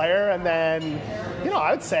favorite player. And then,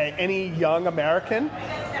 I would say any young American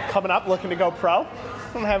coming up looking to go pro. I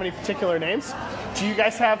don't have any particular names. Do you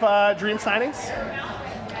guys have dream signings?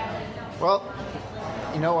 Well,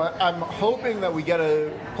 I'm hoping that we get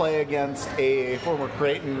to play against a former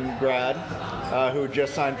Creighton grad who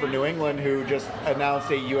just signed for New England, who just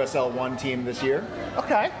announced a USL 1 team this year.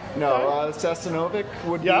 Okay. Sestanovic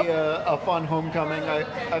would be a fun homecoming,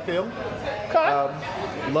 I feel. Okay.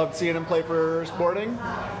 Loved seeing him play for Sporting.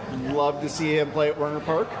 Love to see him play at Werner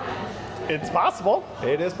Park. It's possible.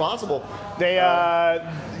 It is possible. They,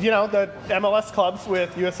 the MLS clubs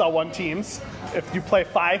with USL 1 teams, if you play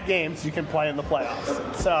 5 games, you can play in the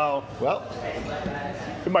playoffs. So, well,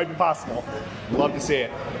 it might be possible. Love to see it.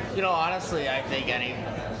 Honestly, I think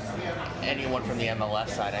anyone from the MLS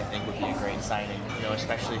side, I think, would be a great signing.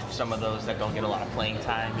 Especially some of those that don't get a lot of playing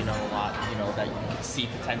time. A lot, that you can see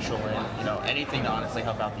potential in. Anything to honestly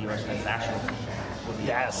help out the U.S. men's national team.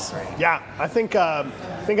 Yes. Yeah. I think a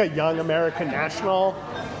young American national,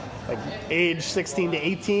 age 16 to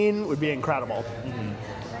 18, would be incredible. Mm-hmm.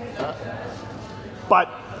 But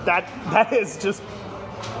that is just,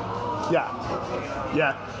 yeah.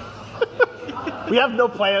 We have no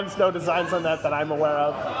plans, no designs on that I'm aware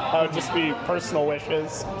of. That would just be personal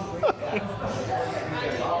wishes.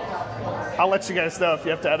 I'll let you guys know if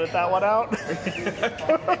you have to edit that one out.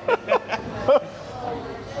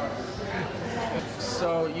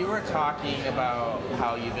 So you were talking about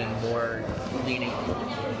how you've been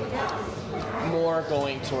more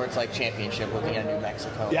going towards championship, looking at New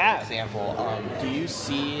Mexico, yeah. for example. Do you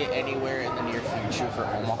see anywhere in the near future for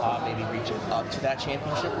Omaha maybe reaching up to that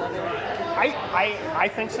championship level? I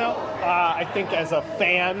think so. I think as a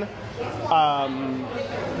fan,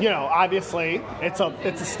 obviously it's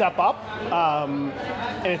a step up, and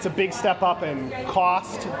it's a big step up in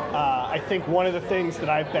cost. I think one of the things that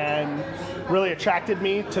I've been really attracted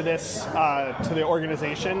me to this to the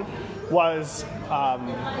organization was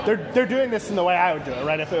they're doing this in the way I would do it,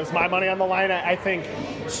 right? If it was my money on the line, I think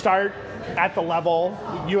start at the level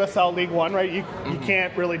USL League One, right? You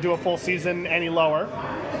can't really do a full season any lower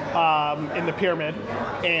in the pyramid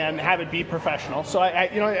and have it be professional. So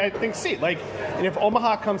I think and if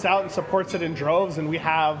Omaha comes out and supports it in droves, and we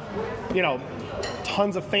have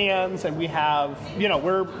tons of fans, and we have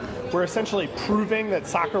we're essentially proving that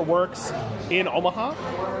soccer works in Omaha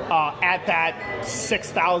at that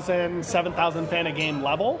 6,000, 7,000 fan a game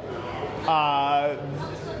level. I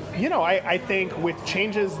think with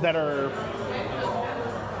changes that are,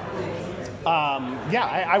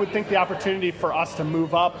 I would think the opportunity for us to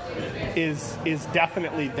move up is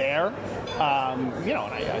definitely there. And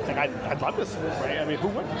I think I'd love this, right? I mean, who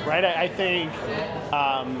wouldn't, right? I think.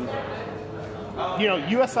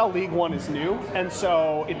 USL League One is new, and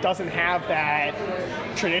so it doesn't have that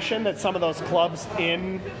tradition that some of those clubs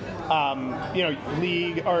in,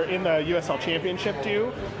 league or in the USL Championship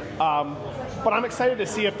do. But I'm excited to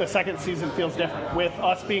see if the second season feels different with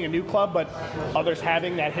us being a new club, but others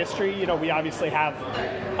having that history. We obviously have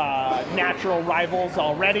natural rivals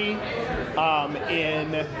already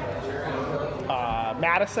in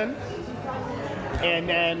Madison. And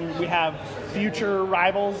then we have future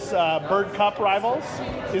rivals, Bird Cup rivals.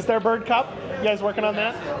 Is there Bird Cup? You guys working on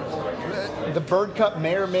that? The Bird Cup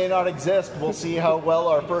may or may not exist. We'll see how well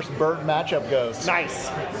our first Bird matchup goes.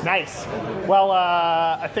 Nice. Well,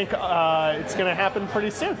 I think it's going to happen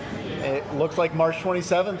pretty soon. It looks like March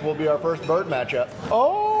 27th will be our first Bird matchup.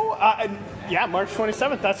 Oh, Yeah, March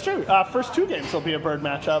 27th. That's true. First 2 games will be a bird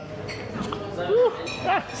matchup. Woo.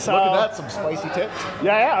 Yeah, so, Look at that, some spicy tips.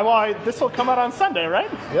 Yeah. Well, this will come out on Sunday,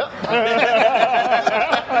 right? Yep.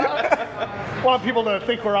 Want people to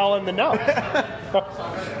think we're all in the know.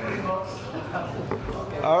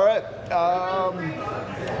 All right.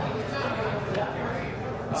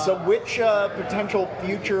 So which potential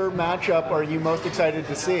future matchup are you most excited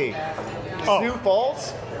to see? Sioux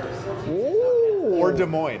Falls or Des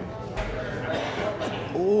Moines?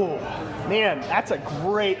 Ooh, man, that's a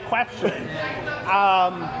great question.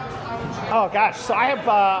 Oh gosh, so I've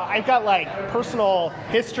got like personal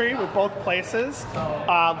history with both places,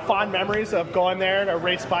 fond memories of going there to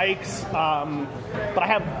race bikes. But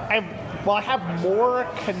I have more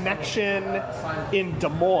connection in Des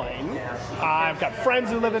Moines. I've got friends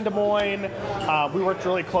who live in Des Moines. We worked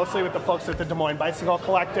really closely with the folks at the Des Moines Bicycle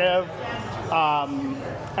Collective.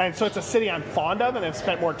 And so it's a city I'm fond of and I've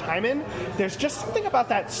spent more time in. There's just something about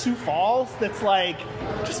that Sioux Falls that's like,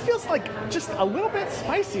 just feels like just a little bit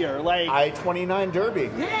spicier. Like I-29 Derby.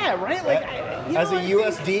 Yeah, right? Like, as a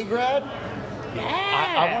USD grad,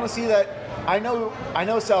 yeah. I want to see that. I know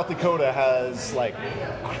South Dakota has like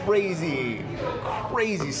crazy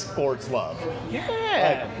sports love.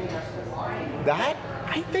 Yeah. Like, that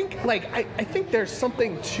I think there's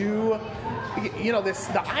something to,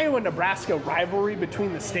 the Iowa-Nebraska rivalry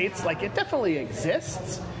between the states. Like, it definitely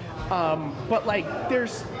exists, but like I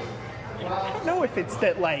don't know if it's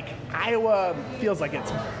that like Iowa feels like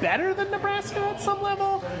it's better than Nebraska at some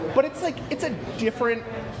level, but it's a different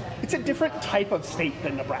type of state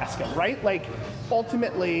than Nebraska, right? Like,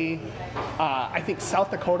 ultimately, I think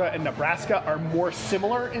South Dakota and Nebraska are more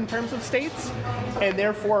similar in terms of states, and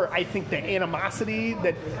therefore I think the animosity,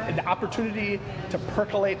 the opportunity to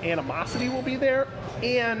percolate animosity will be there,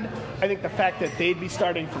 and I think the fact that they'd be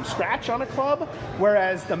starting from scratch on a club,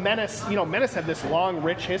 whereas the Menace had this long,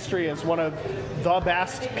 rich history as one of the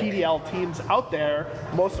best PDL teams out there,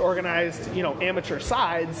 most organized, amateur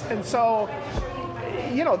sides, and so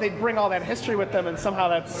they'd bring all that history with them, and somehow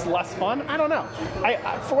that's less fun. I don't know. I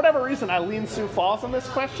for whatever reason, I lean Sioux Falls on this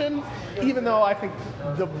question, even though I think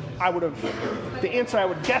the answer I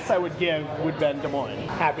would guess I would give would be Des Moines.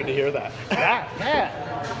 happy to hear that. Yeah.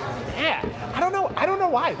 I don't know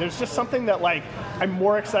why. There's just something that like I'm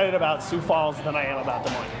more excited about Sioux Falls than I am about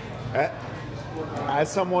Des Moines.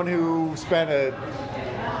 As someone who spent a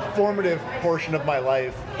formative portion of my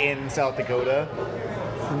life in South Dakota,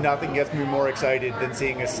 nothing gets me more excited than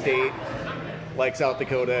seeing a state like South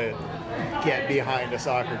Dakota get behind a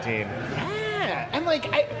soccer team. Yeah, and like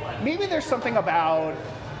maybe there's something about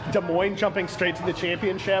Des Moines jumping straight to the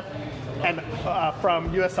championship, and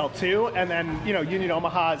from USL2, and then Union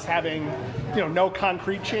Omaha is having no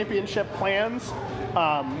concrete championship plans.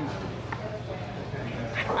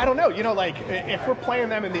 I don't know. Like if we're playing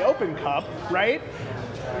them in the Open Cup, right?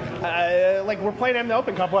 Like we're playing them in the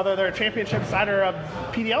Open Cup, whether they're a championship side or a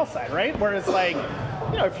PDL side, right? Whereas like,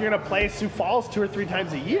 if you're gonna play Sioux Falls 2 or 3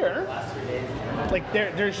 times a year, like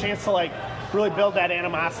there's a chance to like really build that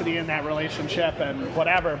animosity in that relationship and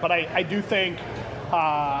whatever. But I do think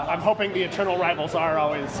I'm hoping the eternal rivals are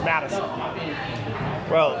always Madison.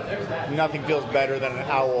 Well, nothing feels better than an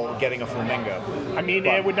owl getting a flamingo. I mean,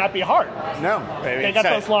 it would not be hard. No. They got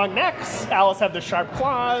those long necks. Owls have the sharp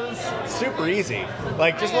claws. Super easy.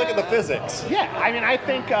 Like, just look at the physics. Yeah, I mean,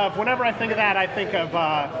 whenever I think of that, I think of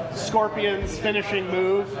Scorpion's finishing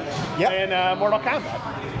move in Mortal Kombat.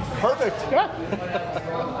 Perfect. Yeah.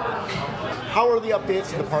 How are the updates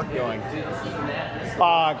to the park going?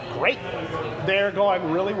 Great. They're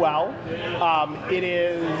going really well.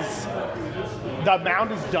 The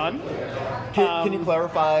mound is done. Can you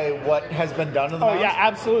clarify what has been done in the mound? Oh, yeah,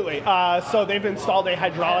 absolutely. So they've installed a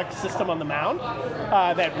hydraulic system on the mound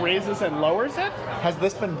that raises and lowers it. Has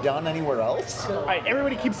this been done anywhere else?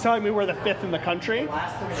 Everybody keeps telling me we're the 5th in the country,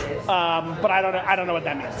 but I don't know what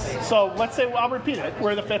that means. So let's say, I'll repeat it.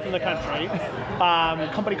 We're the 5th in the country.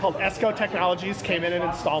 A company called ESCO Technologies came in and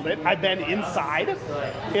installed it. I've been inside.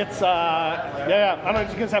 It's, I don't know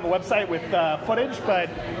if you guys have a website with footage, but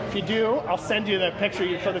if you do, I'll send you the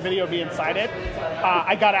picture for the video of me inside it.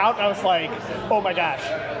 I got out and I was like, oh my gosh,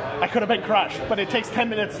 I could have been crushed, but it takes 10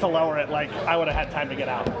 minutes to lower it. Like, I would have had time to get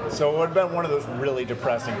out. So it would have been one of those really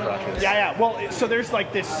depressing crushes. Yeah. Well, so there's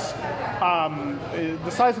like this, the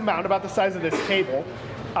size of the mound, about the size of this table,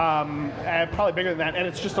 and probably bigger than that, and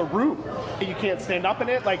it's just a room. You can't stand up in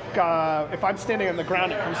it. Like if I'm standing on the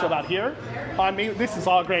ground, it comes to about here on me. This is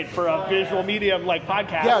all great for a visual medium like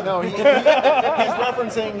podcast. Yeah, no, he's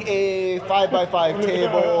referencing a 5x5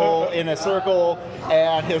 table in a circle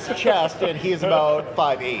and his chest, and he's about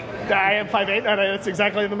 5'8". I am 5'8", and it's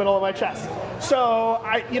exactly in the middle of my chest. So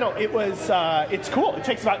it's cool. It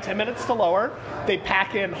takes about 10 minutes to lower. They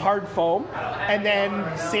pack in hard foam and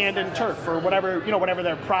then sand and turf or whatever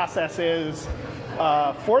their process is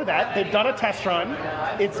for that. They've done a test run.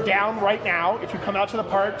 It's down right now. If you come out to the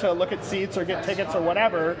park to look at seats or get tickets or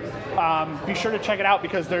whatever, be sure to check it out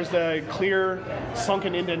because there's the clear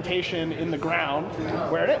sunken indentation in the ground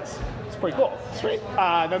where it is. It's pretty cool. Sweet.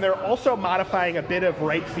 Then they're also modifying a bit of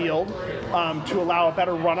right field to allow a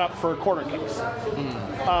better run-up for corner kicks.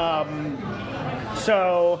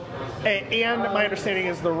 And my understanding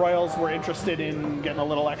is the Royals were interested in getting a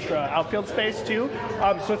little extra outfield space too.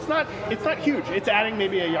 So it's not huge. It's adding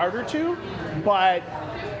maybe a yard or two, but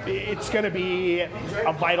it's going to be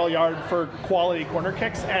a vital yard for quality corner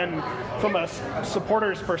kicks. And from a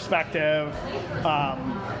supporter's perspective,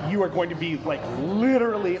 you are going to be like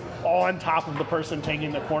literally on top of the person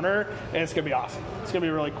taking the corner, and it's going to be awesome. It's going to be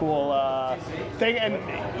a really cool thing. And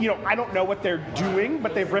I don't know what they're doing,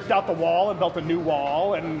 but they've ripped out the wall and built a new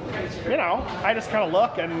wall, and I just kind of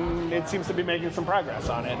look, and it seems to be making some progress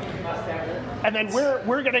on it. And then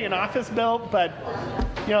we're getting an office built, but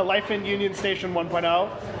Life in Union Station 1.0,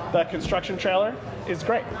 the construction trailer, is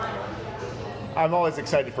great. I'm always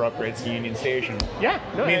excited for upgrades to Union Station. Yeah,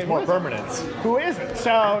 it means more permanence. Who isn't?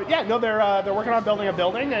 So they're working on building a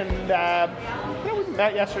building, and we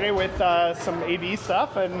met yesterday with some AV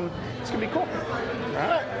stuff, and it's gonna be cool. All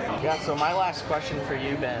right. Yeah. So my last question for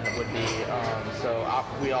you, Ben, would be: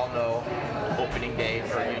 we all know opening day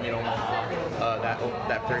for Union Omaha.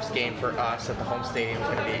 That first game for us at the home stadium is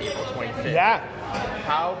going to be April 25th. Yeah.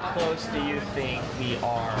 How close do you think we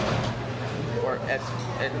are? Or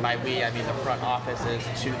and by we, I mean the front office is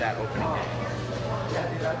to that opening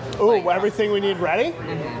day. Ooh, everything we need ready?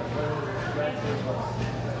 Mm-hmm.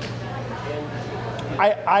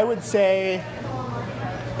 I would say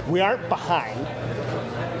we aren't behind.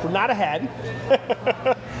 We're not ahead,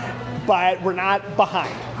 but we're not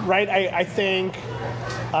behind, right? I think,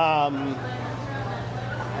 I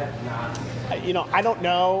don't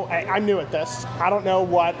know. I'm new at this. I don't know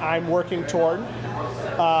what I'm working toward.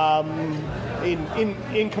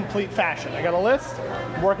 In complete fashion. I got a list,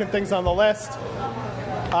 I'm working things on the list,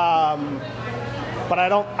 but I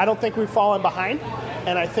don't think we've fallen behind,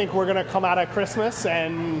 and I think we're going to come out of Christmas,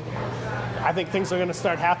 and I think things are going to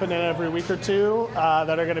start happening every week or two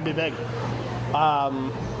that are going to be big.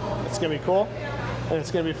 It's going to be cool, and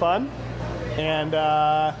it's going to be fun, and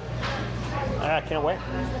I can't wait.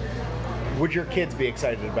 Would your kids be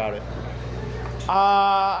excited about it?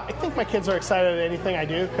 I think my kids are excited at anything I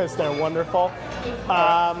do because they're wonderful.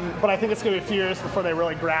 But I think it's going to be a few years before they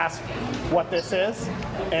really grasp what this is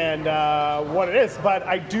and what it is. But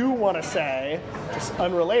I do want to say, just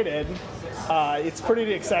unrelated, it's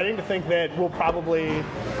pretty exciting to think that we'll probably, on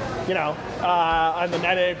the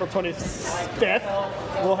night of April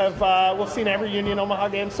 25th, we'll seen every Union Omaha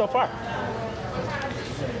game so far.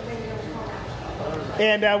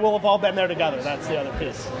 And we'll have all been there together. That's the other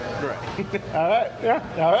piece. Right. All right. Yeah.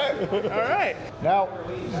 All right. All right. Now,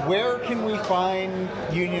 where can we find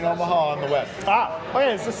Union Omaha on the web?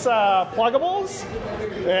 Okay. Is this pluggables?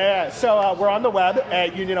 Yeah. So we're on the web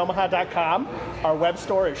at unionomaha.com. Our web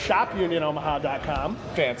store is shopunionomaha.com.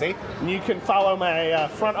 Fancy. You can follow my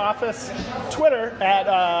front office Twitter at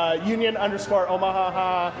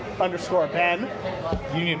union_Omaha_Ben.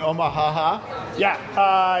 Union Omaha. Yeah.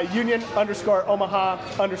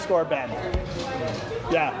 Union_Omaha_Ben.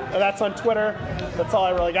 Yeah, that's on Twitter. That's all I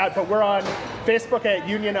really got. But we're on Facebook at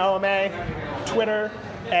Union OMA, Twitter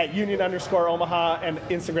at Union_Omaha, and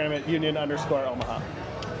Instagram at Union_Omaha.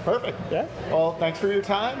 Perfect. Yeah. Well, thanks for your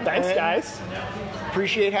time. Thanks, guys.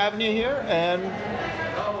 Appreciate having you here, and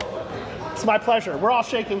it's my pleasure. We're all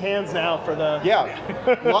shaking hands now for the... Yeah,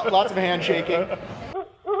 lots of handshaking.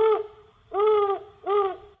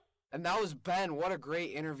 And that was Ben. What a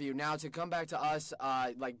great interview. Now, to come back to us,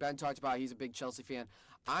 like Ben talked about, he's a big Chelsea fan.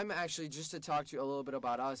 I'm actually, just to talk to you a little bit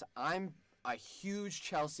about us, I'm a huge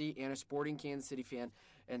Chelsea and a Sporting Kansas City fan,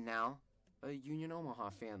 and now a Union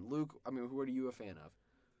Omaha fan. Luke, who are you a fan of?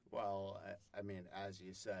 Well, as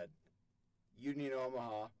you said, Union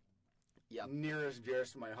Omaha, Yep. nearest and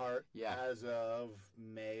dearest to my heart. Yeah. As of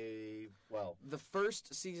May, the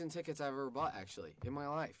first season tickets I've ever bought, actually, in my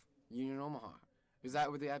life, Union Omaha. Is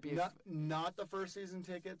that with the IPF? Not the first season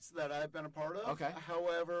tickets that I've been a part of. Okay.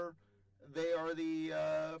 However, they are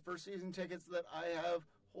the first season tickets that I have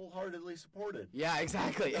wholeheartedly supported. Yeah,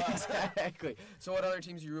 exactly. Exactly. So what other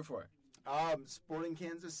teams do you root for? Sporting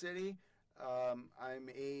Kansas City. I'm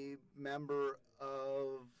a member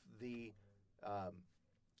of the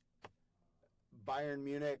Bayern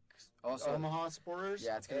Munich Also, Omaha supporters.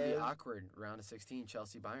 Yeah, it's going to be awkward. Round of 16,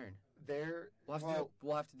 Chelsea-Bayern.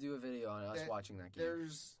 We'll have to do a video on us watching that game.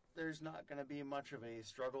 There's not going to be much of a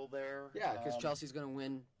struggle there. Yeah, because Chelsea's going to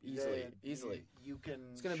win easily. You can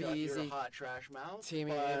It's gonna shut be easy. your hot trash mouth.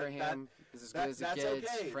 Tammy but Abraham is as good as it that's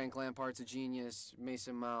gets. okay. Frank Lampard's a genius.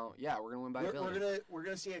 Mason Mount. Yeah, we're going to win by a billion. We're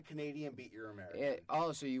gonna see a Canadian beat your American.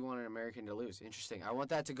 So you want an American to lose. Interesting. I want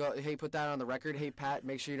that to go. Hey, put that on the record. Hey, Pat,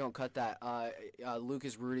 make sure you don't cut that. Luke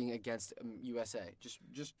is rooting against USA.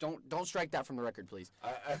 Just don't strike that from the record, please.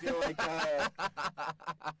 I feel like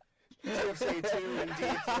TFC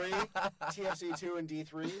 2 and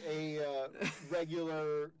D3, a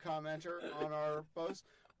regular commenter on our post,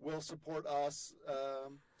 will support us.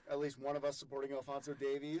 At least one of us supporting Alphonso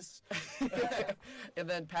Davies. And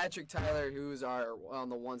then Patrick Tyler, who's on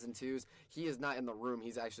the ones and twos, he is not in the room.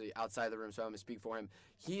 He's actually outside the room, so I'm going to speak for him.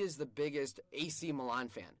 He is the biggest AC Milan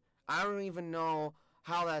fan. I don't even know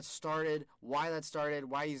how that started, why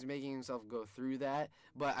he's making himself go through that.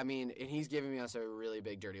 But, I mean, and he's giving us a really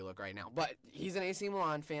big dirty look right now. But he's an AC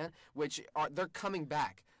Milan fan, they're coming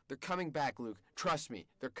back. They're coming back, Luke. Trust me.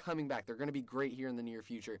 They're coming back. They're going to be great here in the near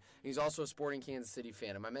future. He's also a Sporting Kansas City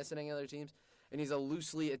fan. Am I missing any other teams? And he's a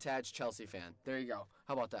loosely attached Chelsea fan. There you go.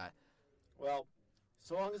 How about that? Well,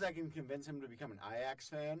 so long as I can convince him to become an Ajax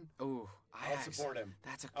fan, Ooh, I'll support him.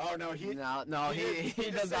 That's a he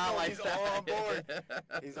does not like he's that. all on board.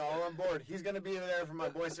 He's all on board. He's going to be there for my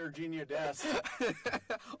boy Serginho Dest.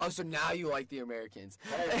 Oh, so now you like the Americans?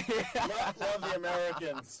 Hey, love the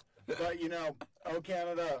Americans, but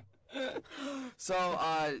Canada. So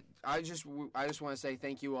I just want to say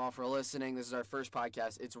thank you all for listening. This is our first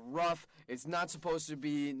podcast. It's rough. It's not supposed to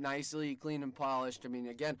be nicely clean and polished. I mean,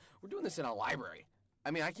 again, we're doing this in a library. I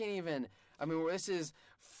mean, this is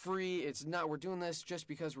free. It's not. We're doing this just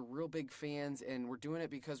because we're real big fans, and we're doing it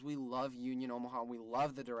because we love Union Omaha. We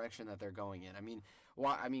love the direction that they're going in. I mean,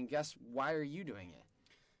 why? Guess why are you doing it?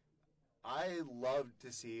 I love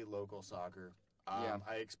to see local soccer.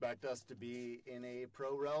 I expect us to be in a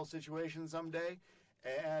pro-rel situation someday,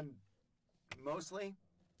 and mostly,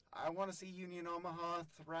 I want to see Union Omaha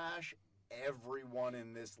thrash everyone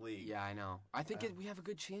in this league. Yeah, I know. I think we have a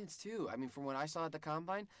good chance, too. I mean, from what I saw at the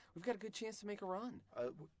Combine, we've got a good chance to make a run.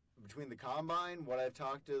 Between the Combine, what I've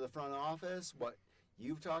talked to the front office, what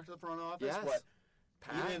you've talked to the front office, yes. what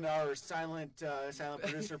Pat? even our silent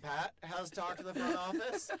producer Pat has talked to the front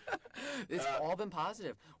office. It's all been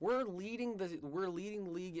positive. We're leading the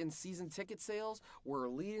league in season ticket sales. We're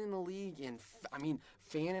leading the league in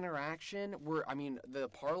fan interaction. The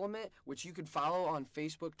Parliament, which you could follow on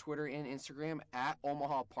Facebook, Twitter, and Instagram at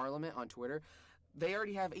Omaha Parliament on Twitter. They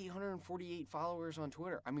already have 848 followers on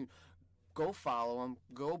Twitter. I mean, go follow them.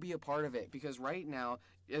 Go be a part of it, because right now,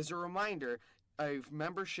 as a reminder, a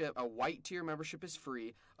white tier membership is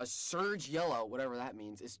free. A Surge Yellow, whatever that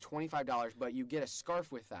means, is $25, but you get a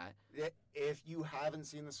scarf with that. If you haven't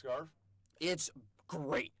seen the scarf, it's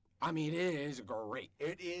great. I mean, it is great.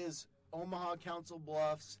 It is Omaha Council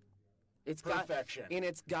Bluffs It's perfection. And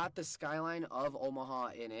it's got the skyline of Omaha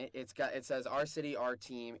in it. It says "Our City, Our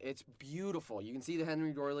Team." It's beautiful. You can see the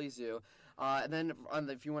Henry Dorley Zoo. And then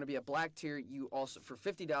if you want to be a black tier, you also, for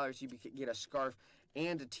 $50, you get a scarf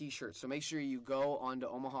and a T-shirt. So make sure you go onto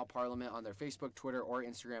Omaha Parliament on their Facebook, Twitter, or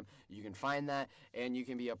Instagram. You can find that, and you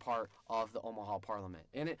can be a part of the Omaha Parliament.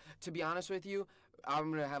 And to be honest with you,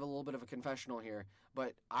 I'm going to have a little bit of a confessional here,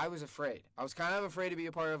 but I was afraid. I was kind of afraid to be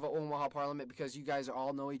a part of Omaha Parliament because you guys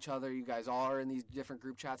all know each other. You guys all are in these different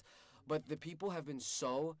group chats. But the people have been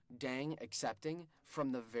so dang accepting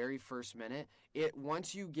from the very first minute.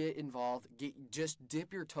 Once you get involved, just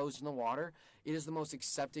dip your toes in the water. It is the most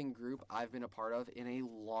accepting group I've been a part of in a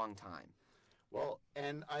long time. Well,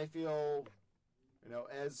 and I feel,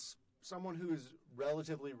 as someone who's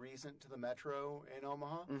relatively recent to the metro in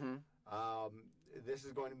Omaha, this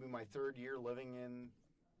is going to be my third year living in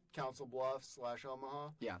Council Bluffs / Omaha.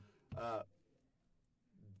 Yeah.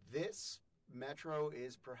 This metro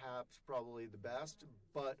is probably the best,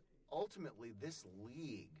 but ultimately this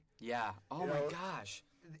league. Yeah. Oh my gosh.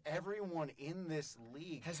 Everyone in this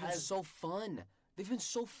league has been so fun. They've been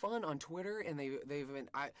so fun on Twitter, and they've been.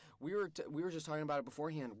 We were just talking about it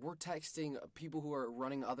beforehand. We're texting people who are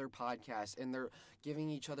running other podcasts, and they're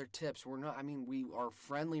giving each other tips. We're not. I mean, we are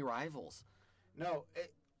friendly rivals. No,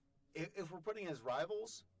 if we're putting as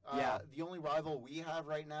rivals, yeah. The only rival we have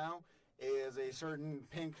right now is a certain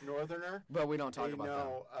pink northerner. But we don't talk You about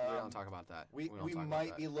know, that. We don't talk about that. We don't talk about might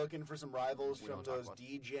that. be looking for some rivals We from don't talk those about-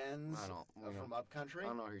 D-gens we from don't- upcountry. I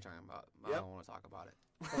don't know who you're talking about. I Yep. don't want to talk about it.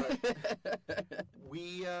 But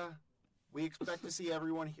we expect to see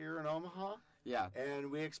everyone here in Omaha, Yeah.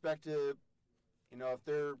 and we expect to, if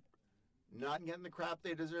they're not getting the crap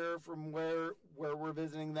they deserve from where we're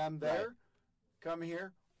visiting them there, Right. come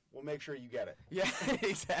here. We'll make sure you get it. Yeah,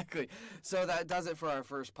 exactly. So that does it for our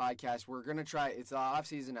first podcast. We're gonna try. It's the off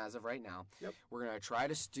season as of right now. Yep. We're gonna try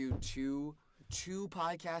to do two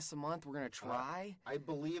podcasts a month. We're gonna try. I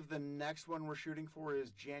believe the next one we're shooting for is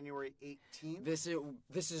January 18th.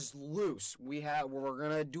 This is loose. We're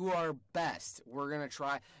gonna do our best. We're gonna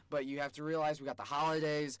try, but you have to realize we got the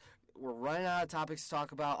holidays. We're running out of topics to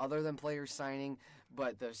talk about other than players signing.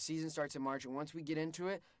 But the season starts in March, and once we get into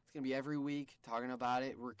it, it's gonna be every week talking about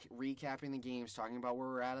it. We're recapping the games, talking about where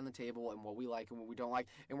we're at on the table and what we like and what we don't like.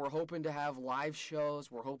 And we're hoping to have live shows.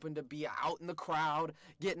 We're hoping to be out in the crowd,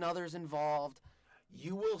 getting others involved.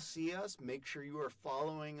 You will see us. Make sure you are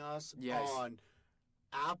following us Yes. on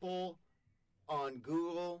Apple, on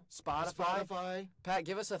Google, Spotify. Pat,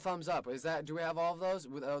 give us a thumbs up. Do we have all of those?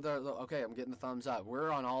 Okay, I'm getting the thumbs up. We're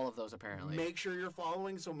on all of those apparently. Make sure you're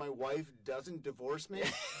following so my wife doesn't divorce me.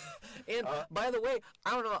 And by the way,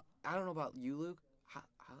 I don't know about you, Luke.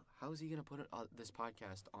 How is he gonna put this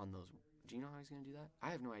podcast on those? Do you know how he's gonna do that?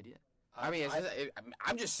 I have no idea.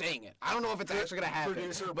 I'm just saying it. I don't know if it's actually gonna happen.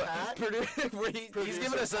 Producer but Pat? He's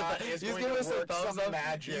giving us Pat is he's going giving to us a work thumbs some up.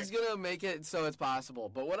 magic. He's gonna make it so it's possible.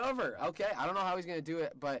 But whatever. Okay. I don't know how he's gonna do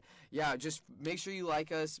it, but yeah, just make sure you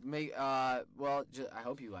like us. I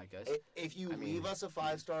hope you like us. If you leave us a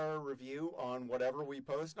 5-star review on whatever we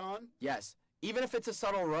post on, Yes. Even if it's a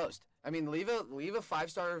subtle roast. I mean, leave a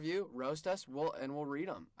 5-star review, roast us, we'll read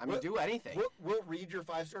them. I mean, do anything. We'll read your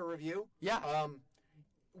 5-star review. Yeah.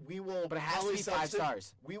 We will. But it has to probably be 5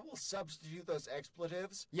 stars. We will substitute those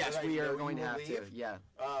expletives. Yes, that I we are know going you to will have to. leave. Yeah.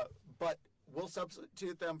 But we'll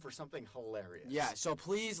substitute them for something hilarious. Yeah, so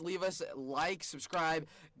please leave us like, subscribe,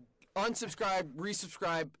 unsubscribe,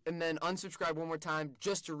 resubscribe, and then unsubscribe one more time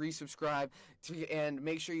just to resubscribe. And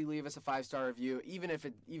make sure you leave us a 5-star review, even if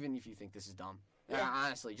you think this is dumb. Yeah.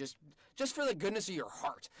 Honestly, just for the goodness of your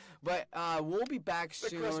heart. But we'll be back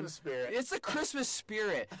soon. Christmas spirit. It's the Christmas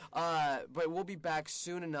spirit. But we'll be back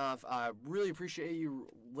soon enough. Really appreciate you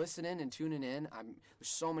listening and tuning in. There's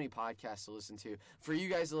so many podcasts to listen to. For you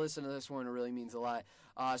guys to listen to this one, it really means a lot.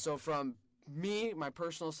 So from me, my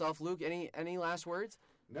personal self, Luke, any last words?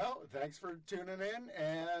 No, thanks for tuning in,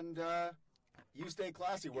 and you stay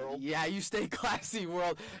classy, world. Yeah, you stay classy,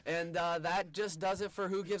 world. And that just does it for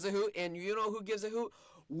Who Gives a Hoot. And you know who gives a hoot?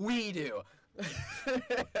 We do.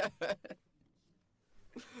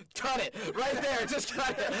 Cut it. Right there. Just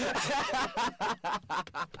cut it.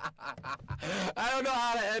 I don't know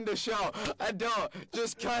how to end a show. I don't.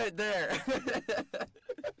 Just cut it there.